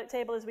periodic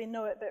table as we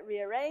know it, but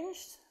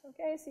rearranged.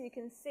 Okay. So you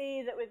can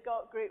see that we've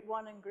got group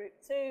 1 and group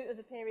 2 of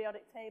the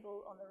periodic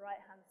table on the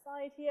right-hand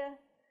side here.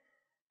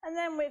 And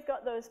then we've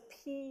got those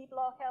P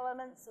block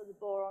elements, so the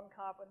boron,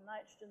 carbon,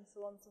 nitrogen,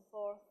 so on and so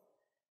forth.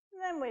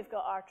 And then we've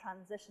got our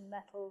transition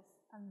metals,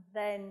 and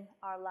then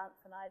our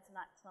lanthanides and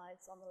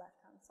actinides on the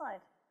left-hand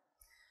side.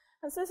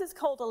 And so this is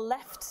called a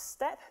left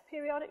step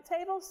periodic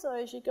table. So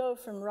as you go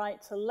from right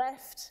to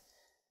left,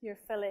 you're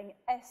filling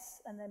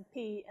S, and then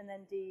P, and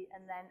then D,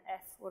 and then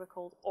F, what are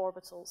called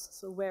orbitals,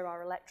 so where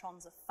our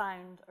electrons are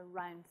found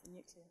around the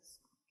nucleus.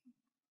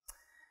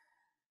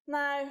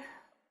 Now,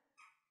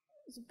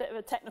 there's a bit of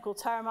a technical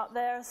term up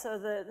there, so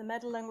the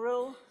Medellin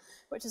rule,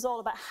 which is all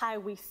about how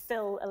we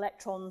fill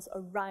electrons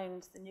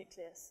around the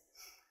nucleus.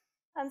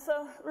 And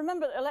so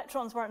remember that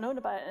electrons weren't known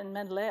about in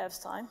Mendeleev's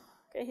time.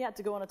 Okay, he had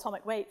to go on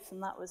atomic weights,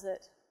 and that was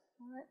it.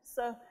 All right,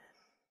 so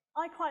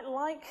I quite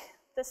like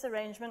this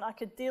arrangement. I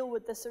could deal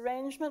with this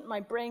arrangement. My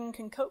brain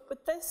can cope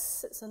with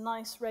this. It's a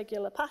nice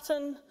regular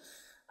pattern,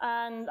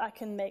 and I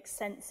can make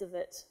sense of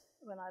it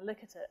when I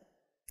look at it.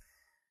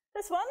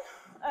 This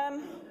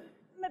one,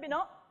 maybe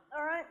not.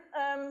 All right,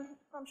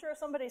 I'm sure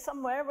somebody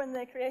somewhere, when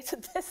they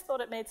created this,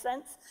 thought it made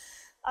sense.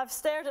 I've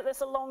stared at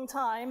this a long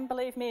time.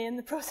 Believe me, in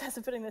the process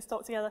of putting this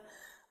talk together,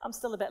 I'm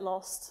still a bit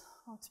lost,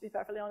 to be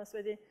perfectly honest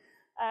with you.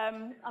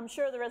 I'm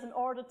sure there is an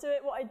order to it.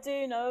 What I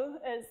do know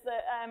is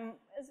that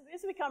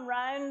as we come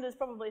round, there's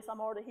probably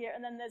some order here,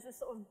 and then there's this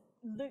sort of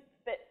loop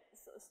bit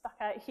sort of of stuck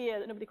out here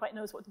that nobody quite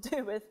knows what to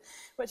do with,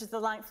 which is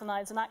the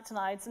lanthanides and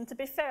actinides. And to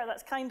be fair,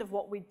 that's kind of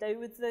what we do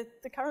with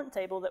the current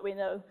table that we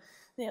know.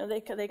 You know,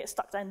 they get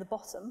stuck down the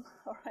bottom.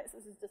 All right, so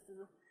this is just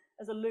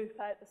as a loop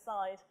out the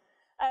side.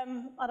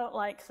 I don't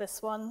like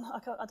this one. I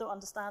don't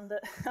understand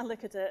it. I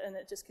look at it and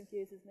it just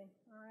confuses me.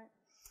 All right.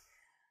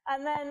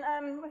 And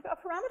then we've got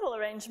a pyramidal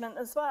arrangement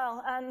as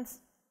well. And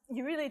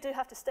you really do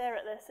have to stare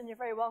at this, and you're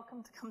very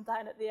welcome to come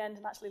down at the end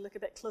and actually look a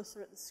bit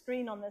closer at the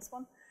screen on this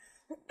one.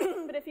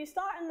 But if you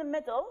start in the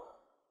middle,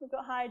 we've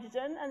got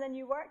hydrogen, and then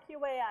you work your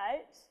way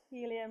out,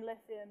 helium,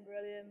 lithium,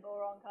 beryllium,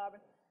 boron, carbon.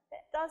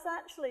 It does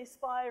actually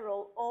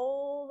spiral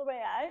all the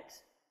way out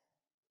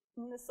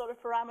in this sort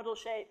of pyramidal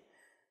shape.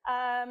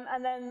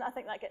 And then I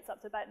think that gets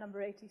up to about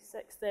number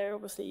 86 there.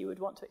 Obviously, you would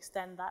want to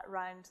extend that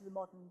round to the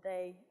modern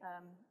day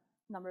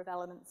number of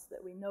elements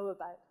that we know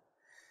about.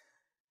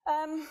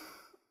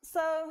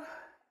 So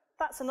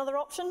that's another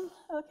option,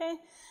 okay?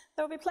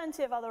 There will be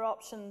plenty of other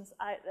options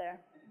out there.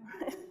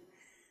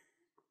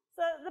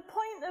 So the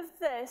point of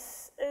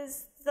this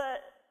is that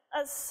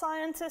as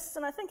scientists,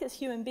 and I think as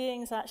human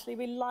beings actually,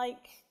 we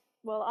like,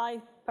 well,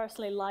 I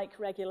personally like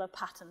regular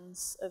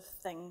patterns of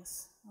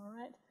things, all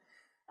right?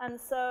 And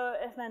so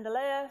if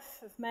Mendeleev,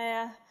 if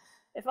Meyer,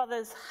 if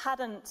others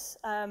hadn't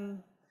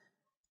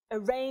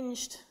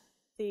arranged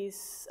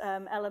these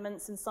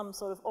elements in some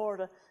sort of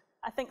order,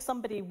 I think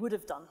somebody would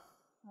have done.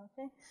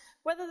 Okay.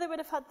 Whether they would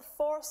have had the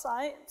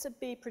foresight to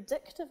be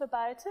predictive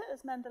about it,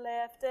 as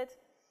Mendeleev did,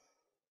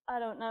 I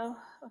don't know.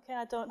 Okay,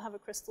 I don't have a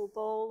crystal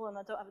ball and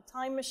I don't have a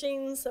time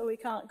machine, so we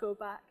can't go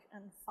back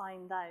and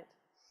find out.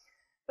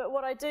 But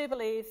what I do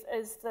believe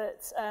is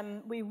that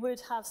we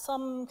would have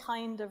some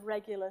kind of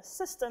regular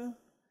system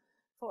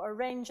for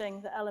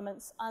arranging the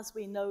elements as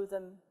we know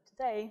them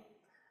today,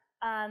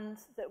 and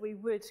that we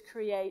would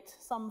create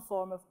some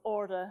form of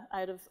order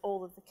out of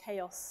all of the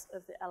chaos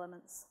of the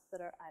elements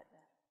that are out there.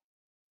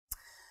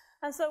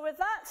 And so with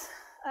that,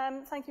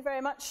 thank you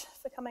very much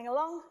for coming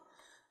along,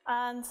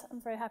 and I'm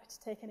very happy to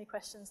take any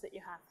questions that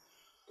you have.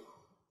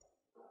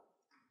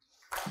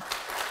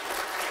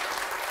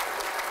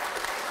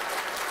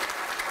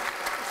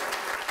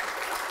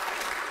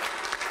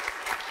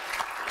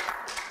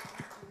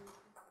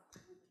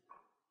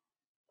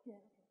 Yeah,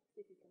 okay.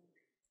 See if you can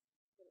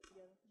get it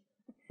together.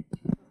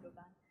 Let's go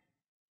back.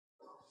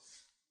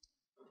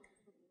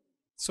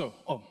 So,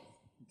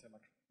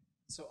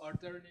 so are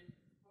there any?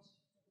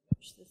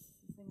 Push this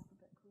thing up a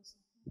bit closer.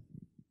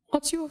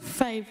 What's your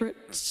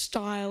favourite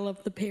style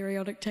of the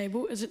periodic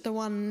table? Is it the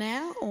one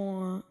now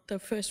or the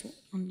first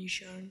one you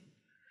showed?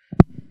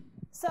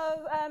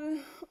 So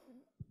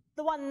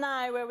the one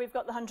now where we've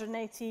got the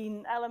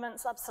 118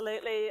 elements,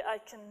 absolutely, I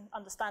can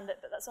understand it,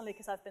 but that's only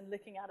because I've been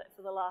looking at it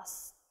for the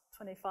last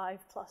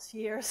 25 plus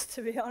years,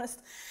 to be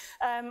honest.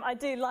 I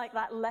do like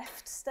that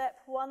left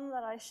step one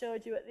that I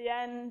showed you at the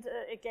end.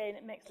 Again,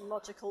 it makes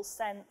logical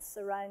sense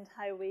around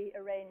how we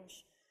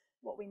arrange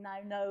what we now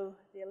know,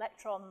 the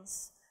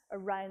electrons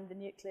around the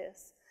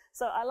nucleus.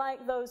 So I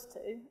like those two.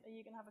 Are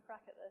you going to have a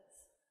crack at this?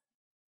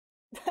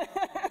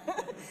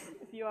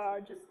 If you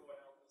are, just,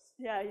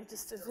 yeah, you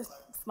just, if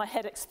my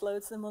head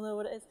explodes, then we'll know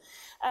what it is.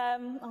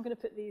 I'm going to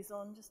put these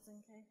on just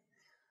in case.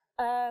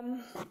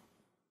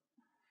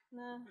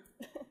 No.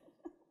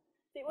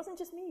 It wasn't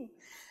just me.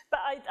 But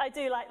I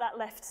do like that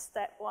left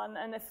step one,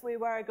 and if we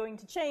were going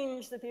to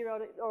change the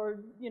periodic,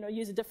 or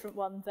use a different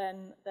one,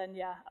 then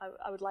yeah,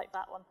 I would like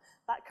that one.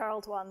 That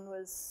curled one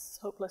was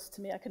hopeless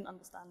to me. I couldn't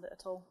understand it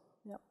at all.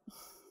 Yep.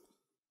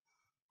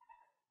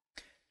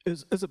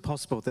 Is it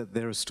possible that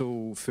there are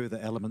still further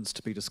elements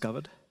to be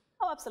discovered?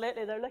 Oh,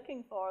 absolutely. They're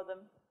looking for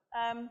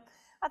them.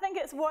 I think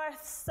it's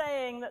worth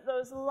saying that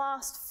those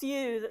last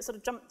few that sort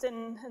of jumped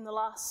in the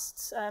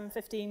last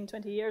 15,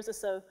 20 years or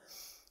so,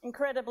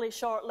 incredibly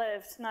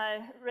short-lived.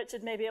 Now,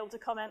 Richard may be able to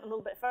comment a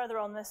little bit further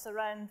on this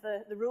around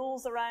the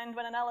rules around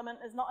when an element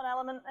is not an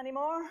element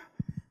anymore,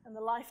 and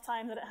the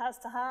lifetime that it has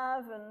to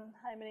have, and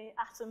how many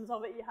atoms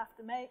of it you have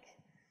to make.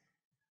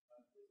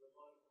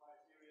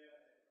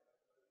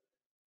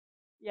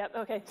 Yep,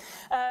 okay.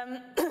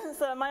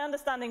 So my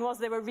understanding was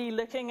they were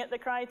re-looking at the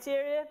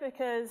criteria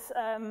because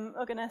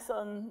Oganes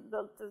on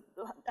the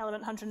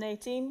element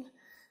 118,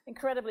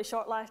 incredibly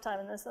short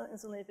lifetime, and there's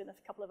only been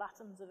a couple of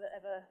atoms of it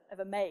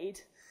ever made.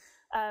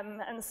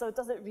 And so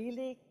does it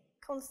really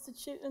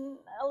constitute an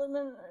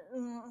element?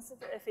 It's a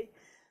bit iffy.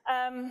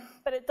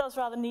 But it does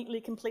rather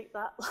neatly complete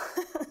that,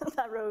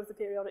 that row of the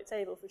periodic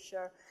table for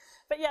sure.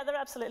 But yeah, they're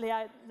absolutely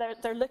out.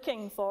 They're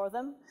looking for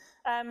them.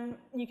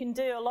 You can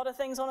do a lot of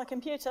things on a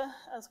computer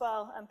as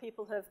well, and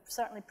people have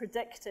certainly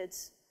predicted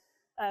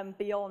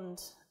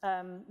beyond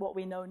what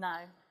we know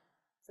now,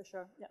 for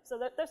sure. Yeah. So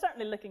they're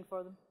certainly looking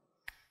for them.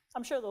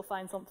 I'm sure they'll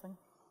find something.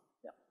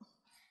 Yep.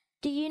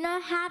 Do you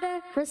know how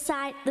to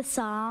recite the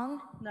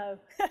song? No.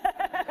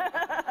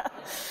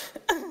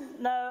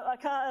 No, I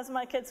can't, as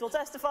my kids will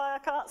testify, I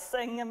can't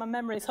sing and my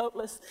memory's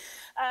hopeless.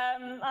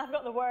 I've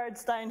got the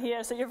words down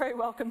here, so you're very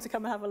welcome to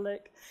come and have a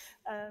look.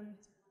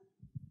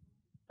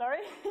 Sorry?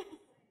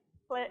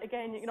 play it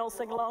again, you can all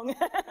sing along.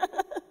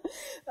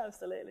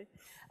 Absolutely.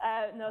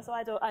 No, so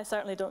I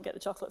certainly don't get the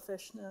chocolate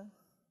fish, no.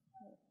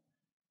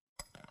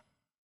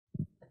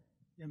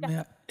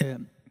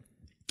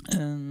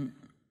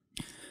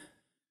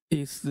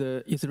 Is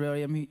there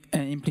an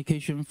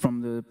implication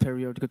from the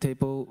periodic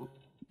table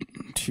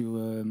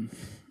to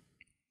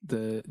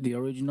the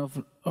origin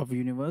of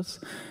universe?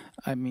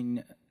 I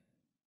mean,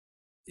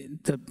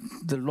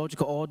 the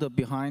logical order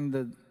behind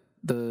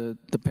the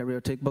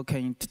periodic table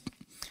can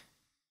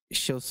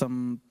show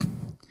some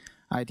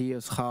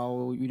ideas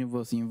how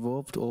universe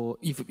evolved, or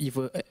if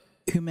a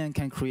human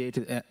can create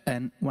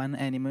one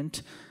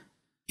element,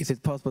 is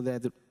it possible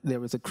that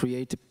there is a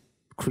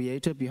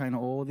creator behind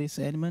all this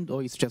element,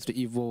 or it's just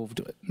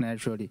evolved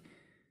naturally?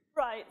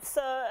 Right,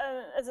 so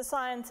as a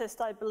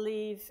scientist, I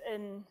believe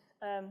in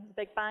the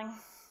Big Bang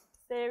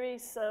theory,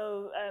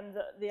 so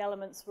the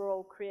elements were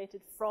all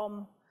created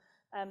from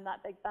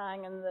that Big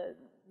Bang and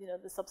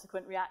the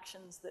subsequent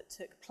reactions that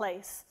took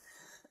place.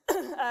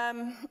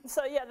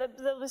 So yeah,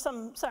 there'll be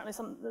certainly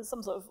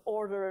some sort of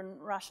order and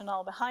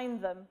rationale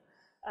behind them,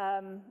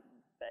 and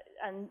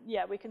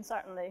yeah, we can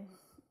certainly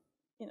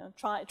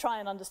try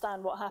and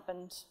understand what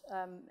happened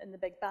in the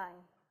Big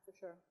Bang for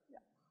sure. Yeah.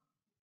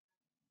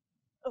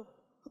 Oh.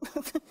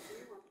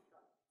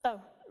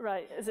 Oh,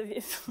 right. Are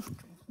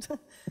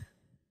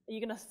you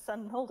going to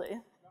stand and hold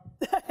it?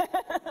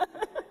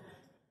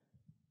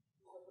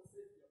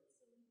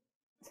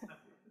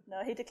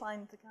 No, he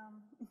declined to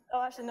come.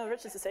 Oh, actually, no,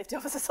 Richard's the safety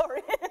officer,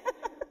 sorry.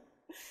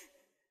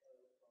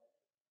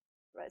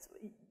 Right, so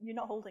you're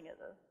not holding it,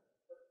 though.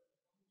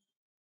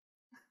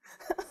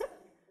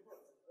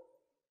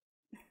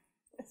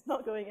 It's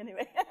not going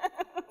anyway.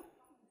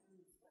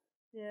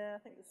 Yeah, I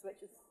think the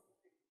switch is,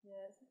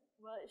 yeah,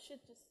 well, you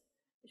should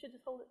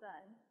just hold it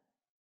down,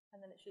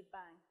 and then it should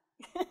bang.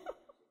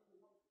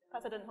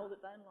 Perhaps I didn't hold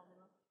it down long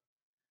enough.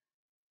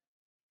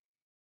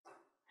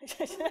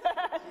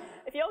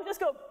 If you all just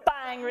go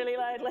bang really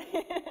loudly.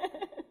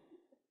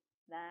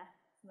 Nah,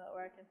 it's not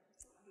working.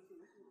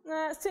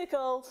 Nah, it's too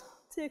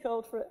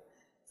cold for it.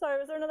 Sorry,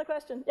 was there another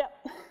question? Yeah.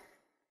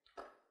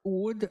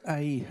 Would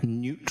a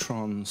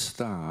neutron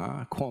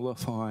star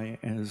qualify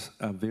as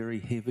a very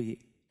heavy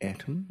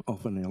atom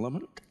of an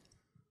element?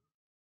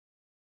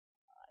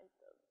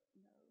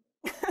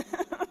 I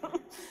don't know.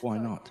 Why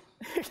not?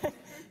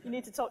 You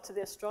need to talk to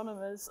the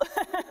astronomers.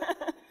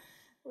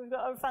 We've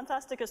got a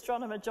fantastic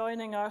astronomer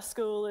joining our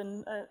school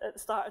at the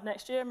start of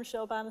next year,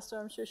 Michelle Bannister.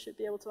 I'm sure she'd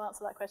be able to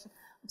answer that question.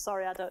 I'm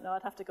sorry, I don't know.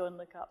 I'd have to go and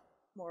look up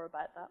more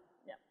about that.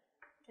 Yeah.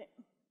 Okay.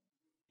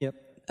 Yep.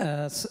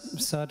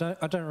 So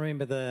I don't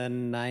remember the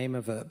name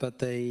of it, but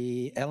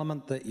the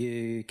element that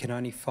you can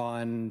only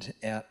find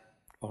out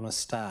on a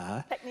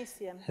star.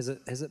 Technetium. Has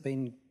it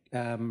been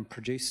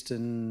produced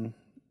on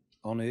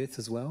Earth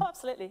as well? Oh,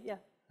 absolutely. Yeah.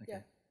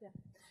 Okay. Yeah.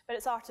 But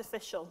it's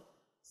artificial.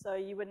 So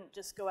you wouldn't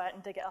just go out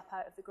and dig it up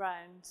out of the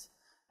ground.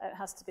 It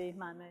has to be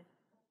man-made.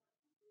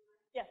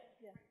 Yeah,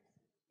 yeah.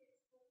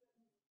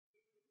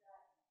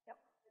 Yep. Yep.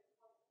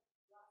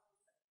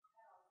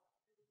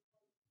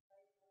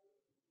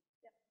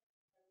 Yeah.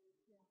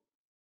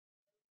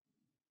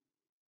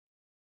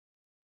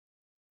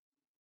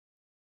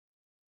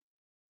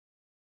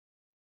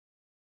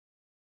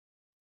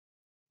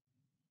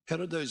 How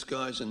did those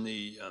guys in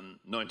the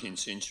 19th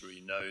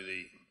century know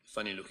the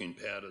funny-looking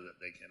powder that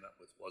they came up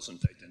with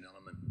wasn't an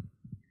element?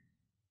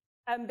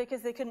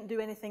 Because they couldn't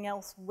do anything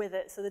else with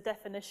it. So the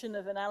definition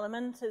of an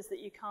element is that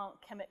you can't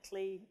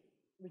chemically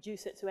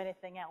reduce it to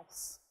anything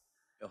else.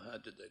 How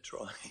hard did they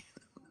try?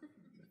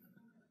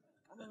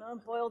 I don't know,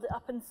 boiled it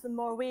up in some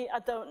more wheat? I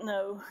don't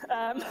know.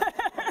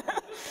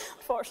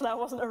 Fortunately, I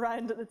wasn't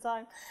around at the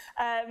time.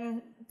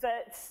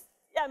 But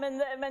yeah, I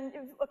mean,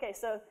 okay,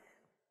 so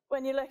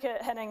when you look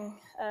at Henning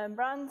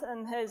Brand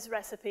and his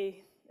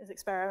recipe, his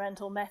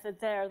experimental method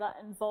there, that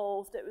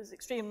involved, it was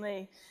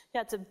extremely, you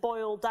had to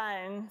boil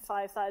down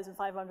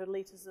 5,500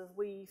 litres of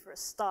whey for a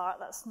start.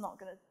 That's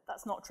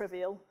not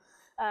trivial.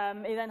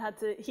 He then had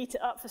to heat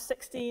it up for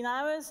 16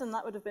 hours, and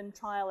that would have been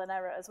trial and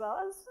error as well.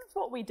 That's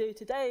what we do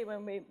today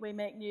when we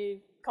make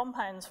new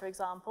compounds, for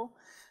example.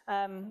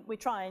 We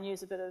try and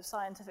use a bit of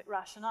scientific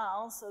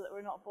rationale so that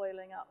we're not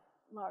boiling up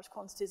large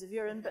quantities of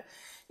urine. But,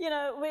 you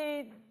know,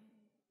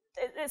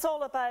 it's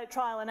all about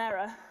trial and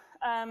error.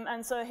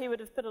 And so he would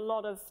have put a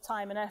lot of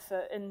time and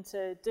effort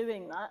into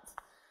doing that.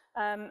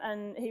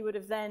 And he would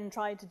have then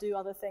tried to do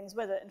other things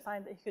with it and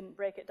find that he couldn't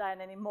break it down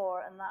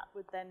anymore. And that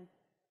would then,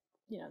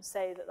 you know,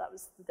 say that that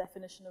was the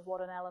definition of what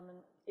an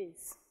element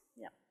is.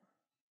 Yeah.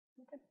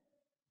 Okay.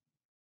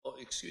 Oh,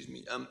 excuse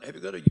me. Have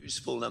you got a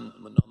useful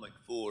mnemonic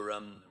for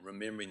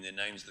remembering the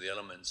names of the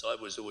elements? I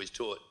was always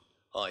taught,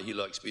 he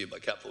likes beer by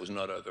cupfuls,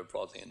 not over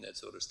frothy and that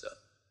sort of stuff.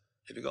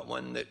 Have you got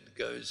one that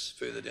goes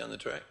further down the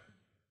track?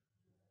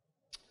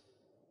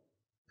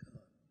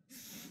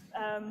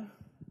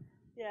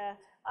 Yeah,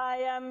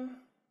 I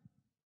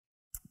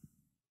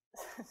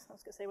was going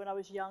to say when I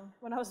was young,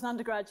 when I was an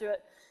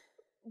undergraduate,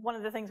 one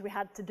of the things we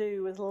had to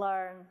do was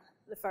learn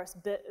the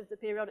first bit of the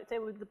periodic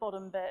table, the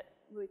bottom bit,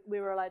 we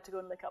were allowed to go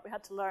and look up. We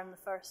had to learn the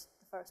first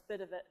bit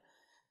of it,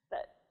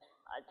 but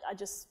I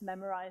just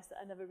memorized it.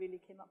 I never really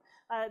came up.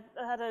 I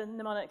had a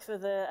mnemonic for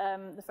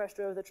the first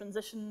row of the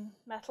transition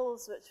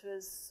metals, which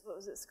was, what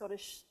was it,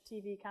 Scottish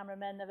TV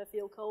cameramen never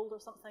feel cold or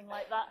something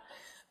like that.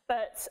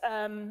 But,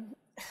 and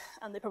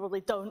they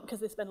probably don't because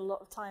they spend a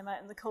lot of time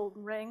out in the cold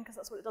and rain because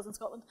that's what it does in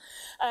Scotland.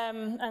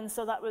 And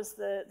so that was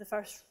the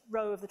first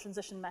row of the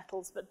transition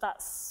metals, but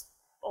that's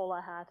all I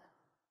had.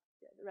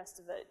 Yeah, the rest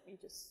of it, you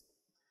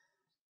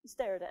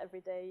stare at it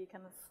every day, you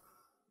kind of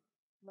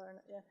learn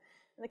it, yeah.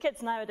 And the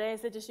kids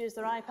nowadays, they just use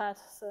their iPad,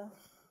 so,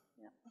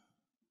 yeah.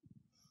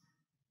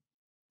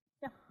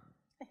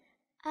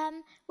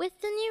 With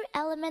the new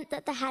element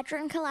that the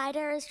Hadron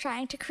Collider is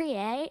trying to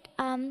create,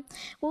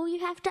 will you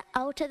have to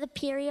alter the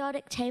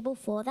periodic table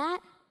for that?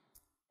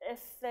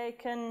 If they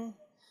can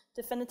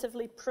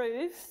definitively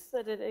prove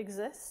that it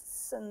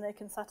exists and they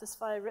can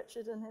satisfy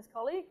Richard and his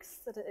colleagues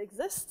that it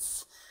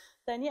exists,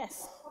 then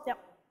yes, yep,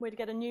 we'd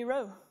get a new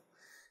row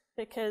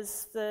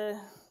because the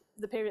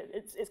period,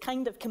 it's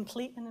kind of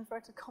complete in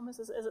inverted commas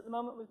as it is at the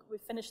moment.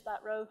 We've finished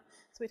that row,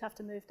 so we'd have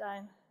to move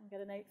down and get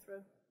an 8th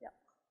row. Yep.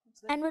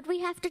 Absolutely. And would we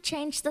have to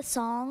change the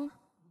song?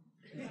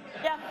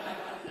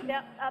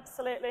 Yeah,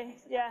 absolutely,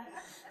 yeah.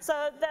 So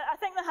I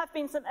think there have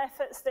been some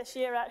efforts this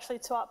year actually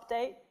to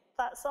update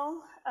that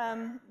song,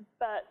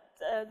 but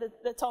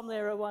the Tom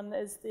Lehrer one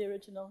is the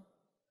original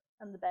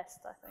and the best,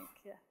 I think,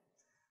 yeah.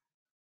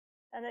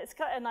 And it's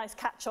quite a nice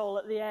catch-all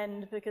at the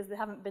end because they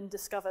haven't been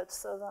discovered,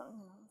 so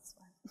that's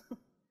fine.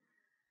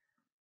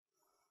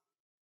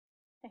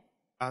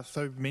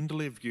 So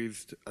Mendeleev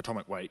used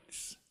atomic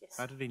weights. Yes.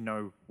 How did he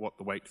know what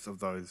the weights of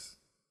those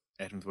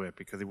atoms were?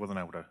 Because he wasn't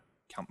able to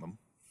count them.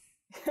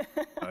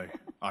 So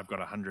I've got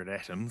 100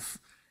 atoms.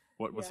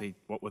 What was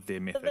what was their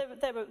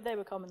method? They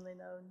were commonly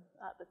known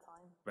at the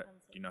time. But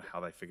do you know how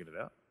they figured it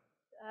out?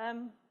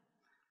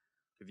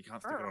 Because you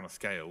can't stick it on a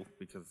scale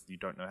because you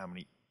don't know how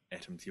many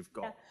atoms you've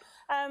got.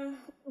 Yeah.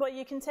 Well,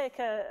 you can take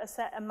a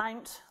set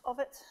amount of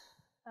it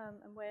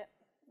and weigh it,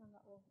 and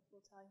that will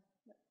tell you.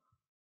 Yeah.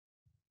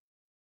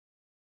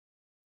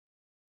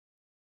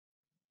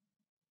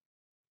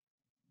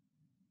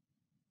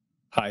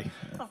 Hi.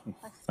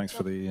 Thanks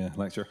for the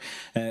lecture.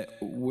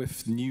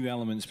 With new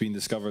elements being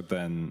discovered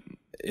then,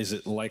 is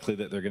it likely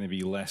that they're going to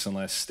be less and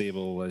less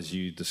stable as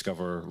you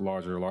discover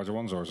larger and larger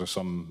ones, or is there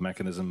some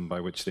mechanism by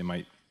which they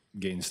might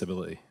gain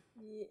stability?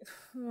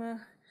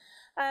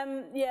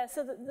 Yeah,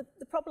 so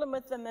the problem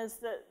with them is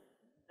that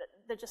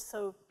they're just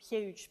so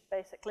huge,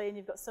 basically, and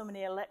you've got so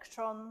many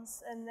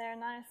electrons in there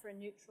now for a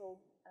neutral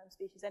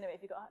species. Anyway,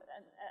 if you've got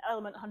an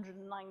element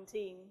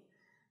 119,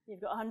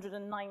 you've got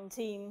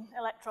 119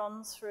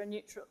 electrons for a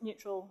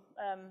neutral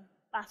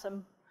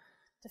atom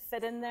to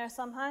fit in there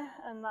somehow,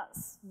 and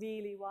that's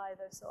really why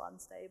they're so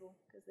unstable,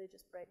 because they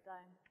just break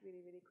down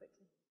really, really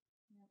quickly.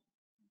 Yeah.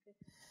 Okay.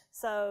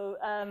 So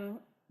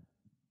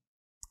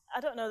I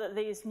don't know that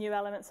these new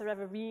elements are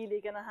ever really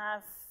going to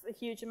have a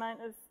huge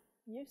amount of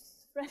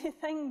use for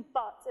anything,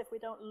 but if we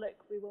don't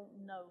look, we won't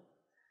know.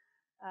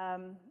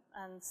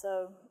 And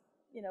so,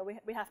 you know,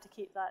 we have to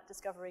keep that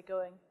discovery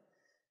going.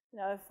 You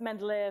know, if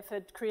Mendeleev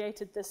had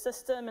created this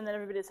system and then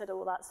everybody said, oh,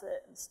 well, that's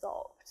it, and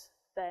stopped,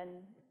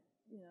 then,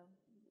 you know,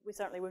 we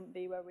certainly wouldn't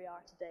be where we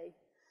are today.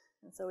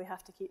 And so we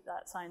have to keep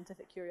that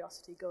scientific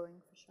curiosity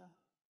going, for sure.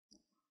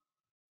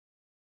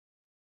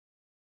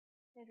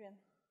 Adrian.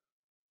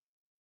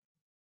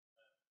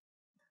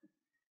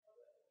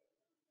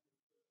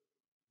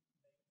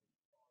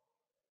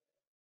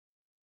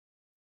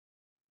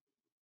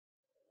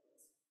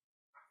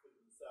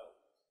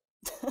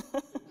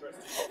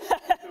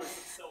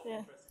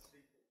 Yeah.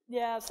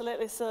 Yeah,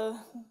 absolutely. So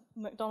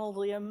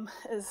McDonaldium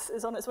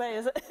is on its way,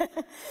 is it?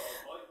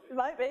 It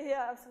might be,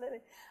 yeah, absolutely.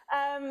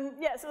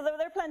 Yeah, so there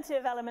are plenty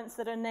of elements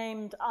that are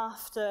named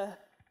after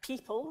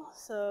people.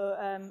 So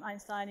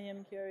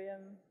Einsteinium,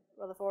 curium,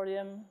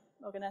 Rutherfordium,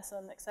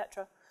 Oganesson,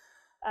 etc.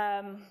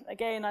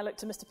 Again, I looked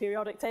to Mr.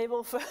 Periodic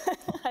Table for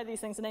how these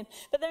things are named.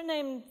 But they're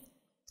named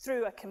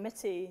through a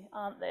committee,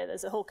 aren't they?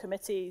 There's a whole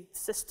committee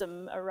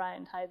system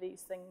around how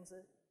these things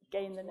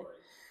gain the name.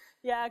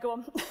 Yeah, go on.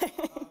 Well,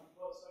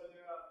 so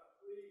there are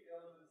 3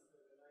 elements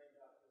that are named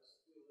after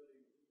still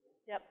living people.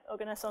 Yep,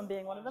 Oganesson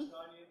being one of them.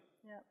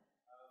 Yep.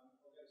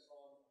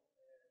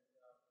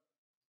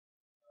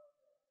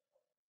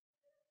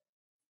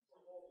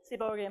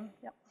 Seaborgium,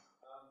 yep.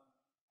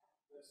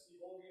 The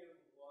Seaborgium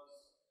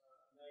was a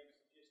name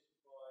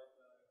suggested by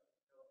the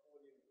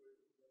Californian group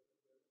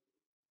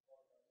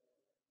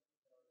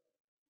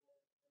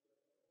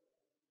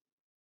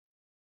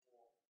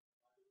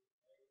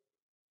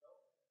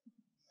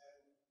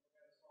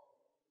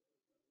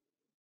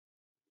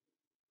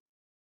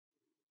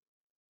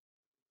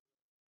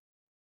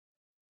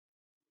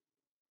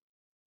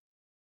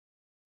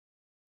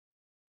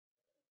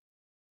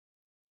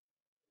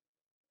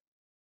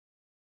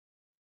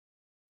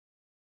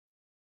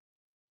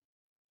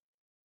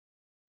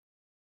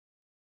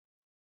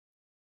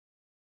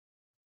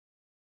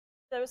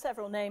There were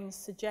several names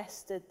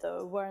suggested,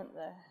 though, weren't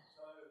there?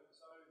 So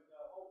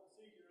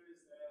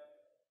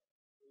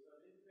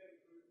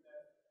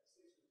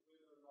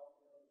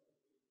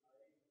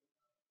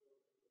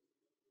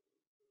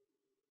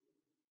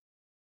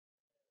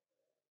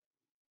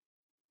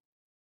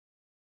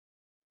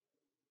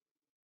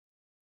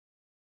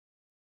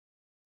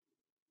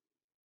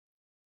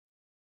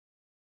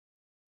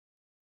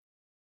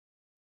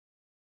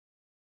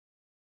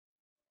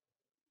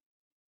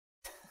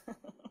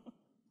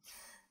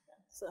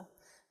So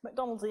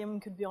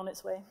McDonald'sium could be on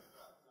its way.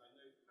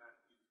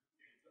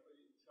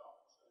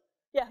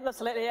 Yeah,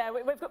 absolutely. Yeah,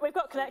 we've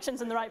got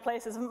connections in the right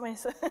places, haven't we?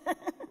 So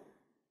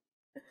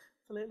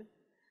absolutely.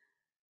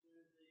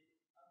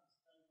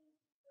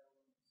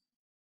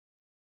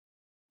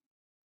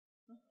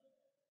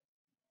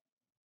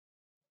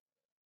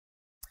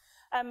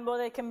 Well,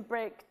 they can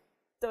break,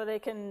 so they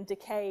can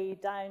decay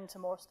down to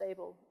more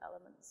stable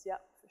elements. Yeah,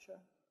 for sure.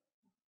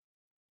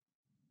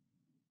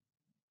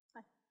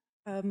 Hi.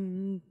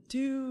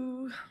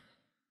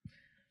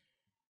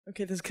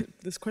 Okay,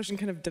 this question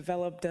kind of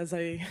developed as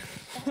I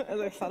as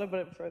I thought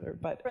about it further.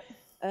 But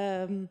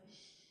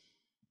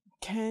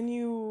can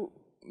you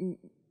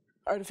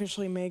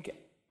artificially make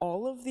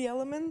all of the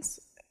elements?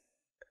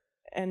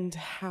 And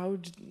how?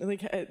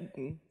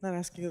 Not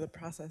asking you the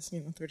process,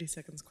 30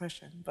 seconds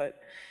question. But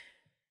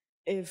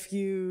if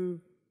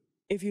you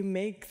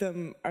make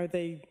them, are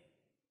they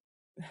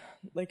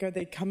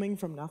coming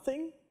from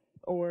nothing,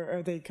 or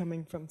are they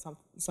coming from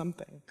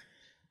something?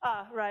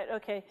 Ah, right,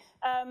 okay.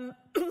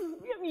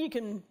 You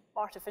can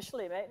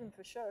artificially make them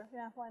for sure.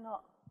 Yeah, why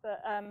not?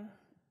 But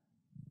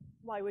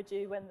why would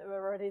you when they were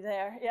already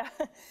there? Yeah,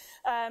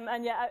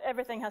 and yeah,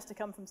 everything has to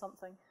come from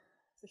something,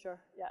 for sure.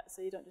 Yeah,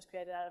 so you don't just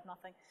create it out of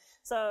nothing.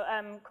 So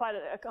quite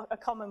a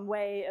common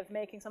way of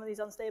making some of these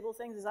unstable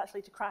things is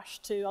actually to crash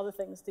two other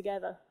things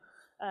together,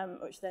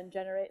 which then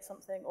generate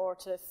something, or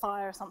to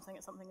fire something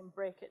at something and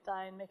break it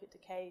down, make it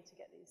decay to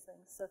get these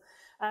things. So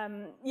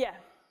yeah,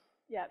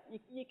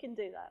 you can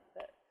do that,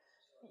 but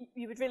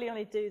you would really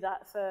only do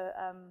that for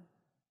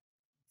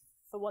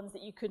ones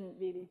that you couldn't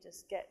really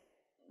just get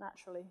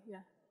naturally.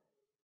 Yeah.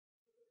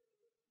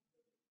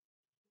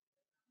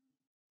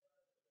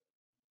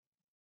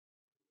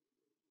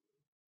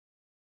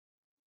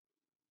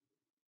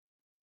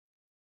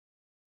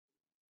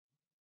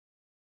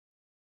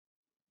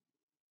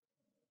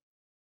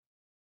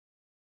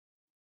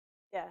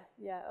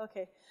 Yeah,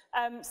 okay.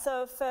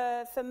 So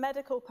for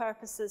medical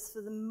purposes,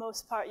 for the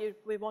most part,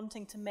 we're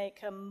wanting to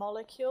make a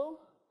molecule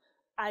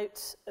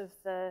out of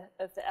the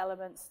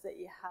elements that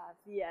you have.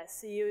 Yeah,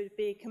 so you would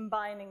be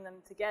combining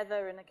them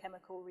together in a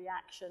chemical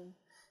reaction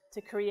to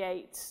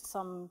create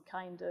some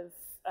kind of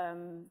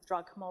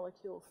drug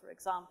molecule, for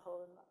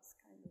example, and that's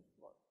kind of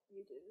what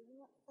you do,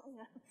 isn't it?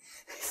 Yeah.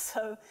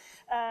 So.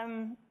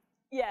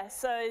 Yeah,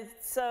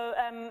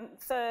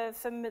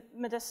 for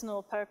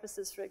medicinal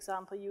purposes, for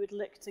example, you would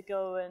look to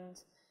go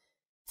and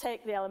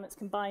take the elements,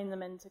 combine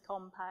them into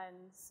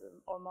compounds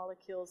or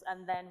molecules,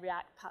 and then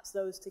react perhaps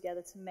those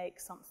together to make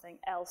something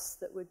else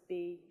that would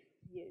be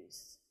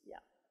used. Yeah.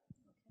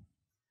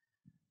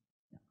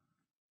 Okay.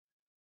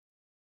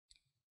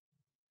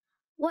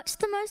 What's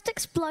the most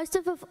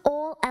explosive of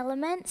all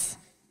elements?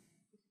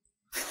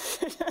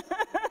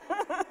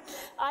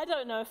 I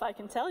don't know if I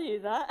can tell you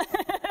that.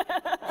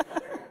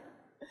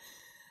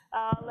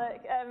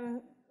 Look,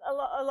 a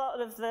lot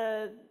of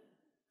the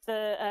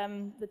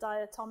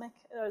diatomic,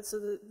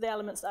 so the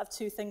elements that have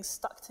two things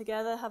stuck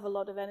together have a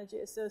lot of energy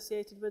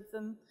associated with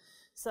them.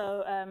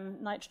 So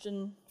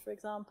nitrogen, for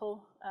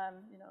example,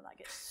 that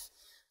gets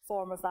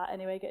form of that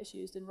anyway, gets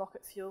used in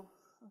rocket fuel.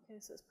 Okay,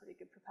 so it's pretty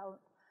good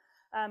propellant.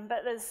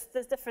 But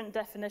there's different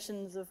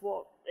definitions of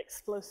what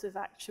explosive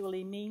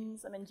actually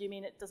means. I mean, do you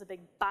mean it does a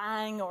big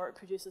bang, or it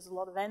produces a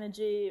lot of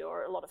energy,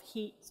 or a lot of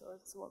heat, or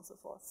so on and so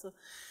forth? So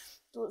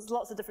there's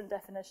lots of different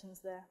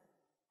definitions there.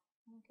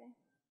 Okay.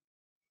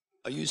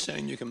 Are you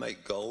saying you can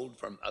make gold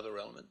from other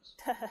elements?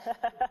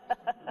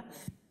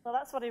 Well,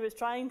 that's what he was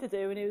trying to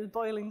do when he was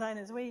boiling down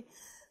his wheat.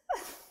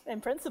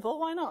 In principle,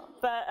 why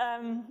not? But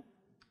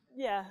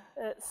yeah,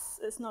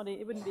 it's not.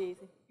 It wouldn't be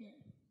easy.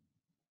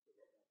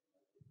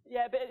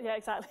 Yeah,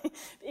 exactly.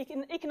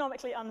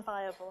 Economically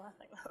unviable, I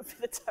think that would be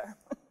the term.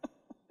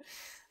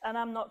 And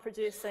I'm not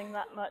producing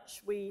that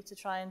much wheat to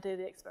try and do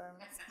the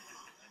experiments.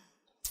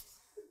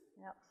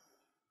 Yep.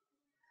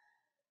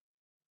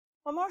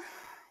 One more?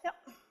 Yep.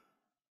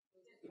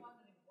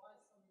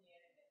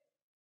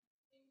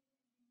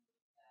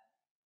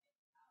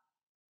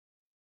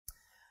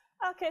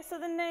 Okay, so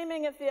the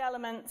naming of the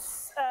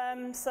elements,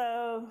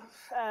 the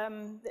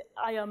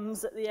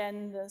ions at the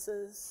end,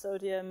 so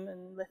sodium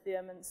and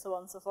lithium and so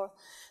on and so forth.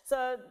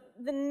 So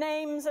the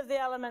names of the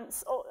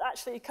elements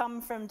actually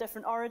come from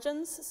different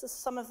origins. So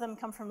some of them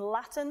come from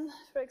Latin,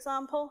 for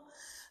example,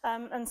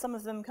 and some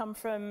of them come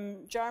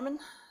from German.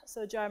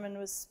 So German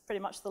was pretty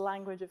much the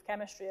language of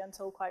chemistry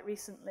until quite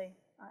recently,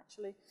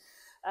 actually.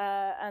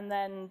 And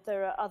then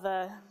there are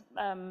other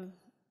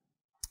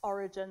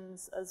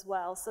origins as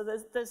well. So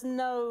there's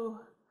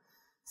no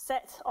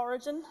set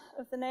origin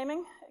of the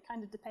naming. It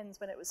kind of depends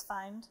when it was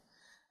found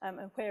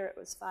and where it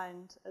was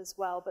found as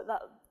well. But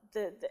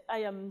the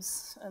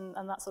ions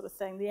and that sort of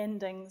thing, the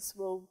endings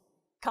will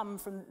come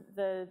from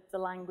the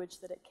language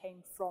that it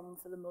came from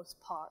for the most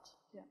part.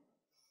 Yeah.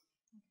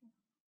 Okay.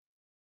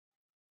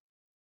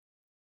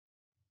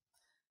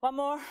 One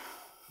more.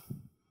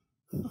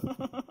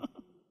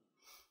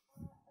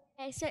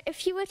 Okay, so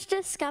if you were to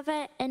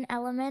discover an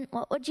element,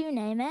 what would you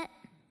name it?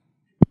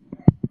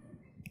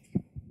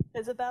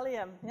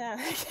 Isabellium, yeah.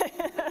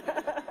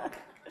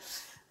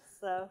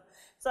 So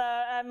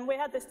we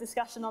had this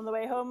discussion on the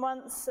way home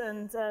once,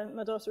 and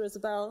my daughter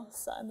Isabel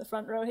sat in the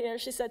front row here.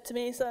 She said to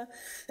me, so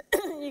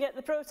you get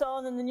the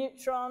proton and the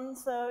neutron,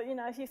 so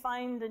if you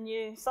find a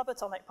new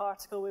subatomic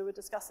particle we were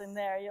discussing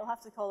there, you'll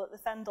have to call it the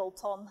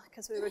Fendleton,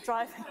 because we were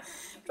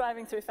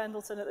driving through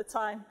Fendleton at the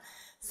time.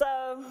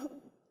 So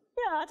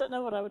yeah, I don't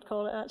know what I would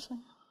call it actually.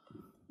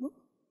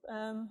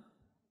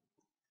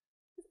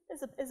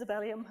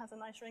 Isabellium has a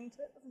nice ring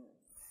to it, doesn't it?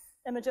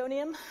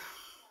 Imagonium?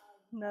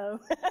 No.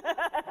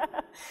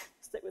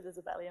 Stick with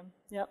Isabellium.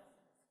 Yep.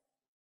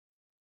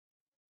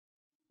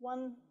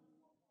 One.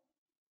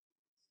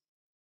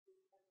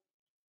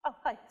 Oh,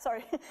 hi,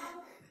 sorry.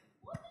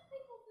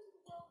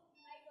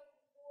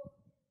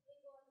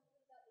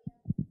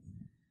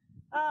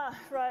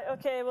 Right,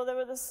 okay, well there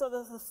were the sort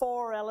of the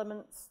 4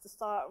 elements to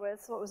start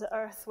with. What was it?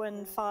 Earth,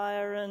 wind,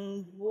 fire,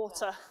 and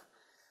water.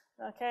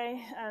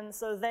 Okay, and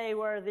so they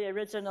were the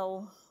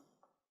original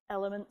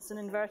elements in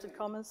inverted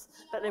commas,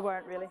 but they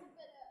weren't really.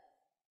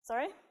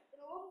 Sorry?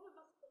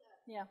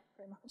 Yeah,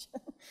 pretty much.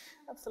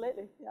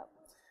 Absolutely, yeah.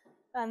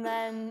 And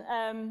then,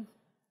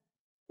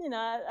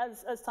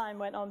 as time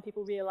went on,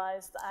 people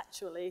realized that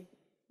actually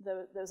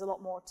there was a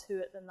lot more to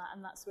it than that,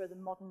 and that's where the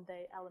modern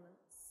day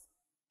elements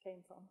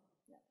came from.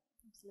 Yeah,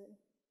 absolutely.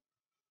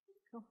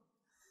 Cool.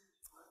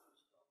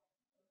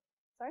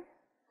 Sorry?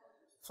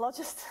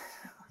 Phlogiston?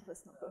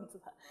 Let's not go into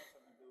that.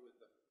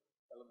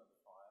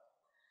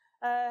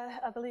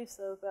 I believe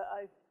so, but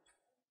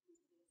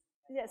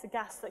yeah, it's a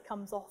gas that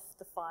comes off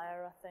the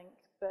fire, I think.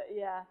 But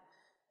yeah,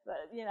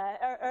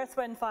 earth,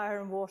 wind, fire,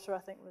 and water, I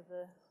think, were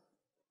the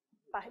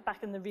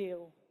back in the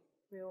real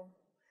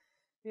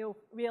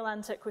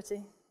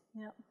antiquity.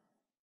 Yeah.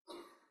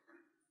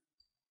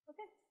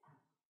 Okay.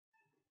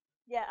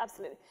 Yeah,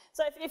 absolutely.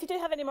 So if you do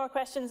have any more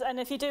questions, and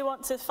if you do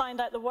want to find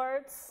out the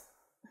words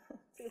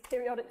to the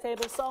periodic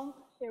table song,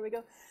 here we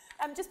go.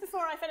 Just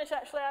before I finish,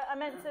 actually, I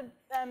meant to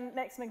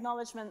make some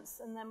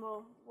acknowledgements, and then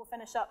we'll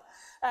finish up.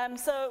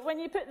 So when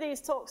you put these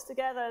talks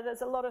together,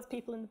 there's a lot of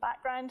people in the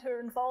background who are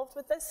involved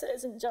with this. It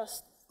isn't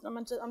just,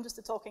 I'm just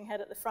a talking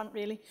head at the front,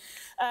 really.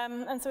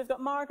 And so we've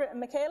got Margaret and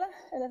Michaela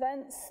in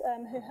events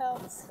who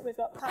helped. We've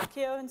got Pat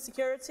Keogh in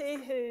security,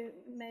 who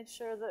made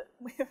sure that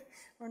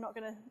we're not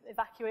going to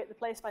evacuate the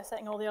place by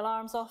setting all the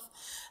alarms off.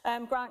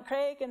 Grant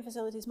Craig in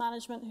facilities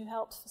management, who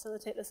helped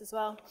facilitate this as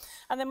well.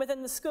 And then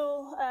within the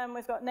school,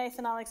 we've got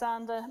Nathan Alexander,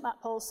 Matt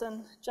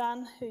Paulson,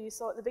 Jan, who you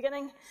saw at the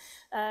beginning,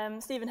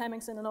 Stephen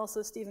Hemmingson, and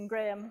also Stephen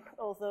Graham,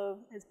 although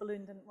his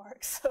balloon didn't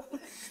work. So,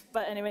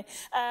 but anyway,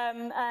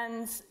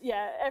 and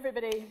yeah,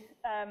 everybody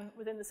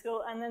within the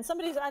school. And then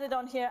somebody's added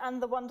on here,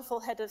 and the wonderful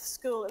head of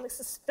school. It looks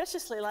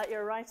suspiciously like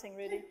your writing,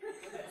 really.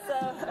 So,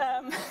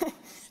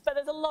 but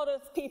there's a lot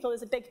of people,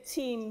 there's a big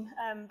team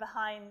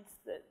behind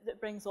that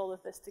brings all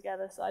of this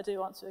together. So I do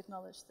want to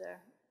acknowledge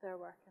their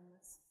work in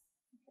this.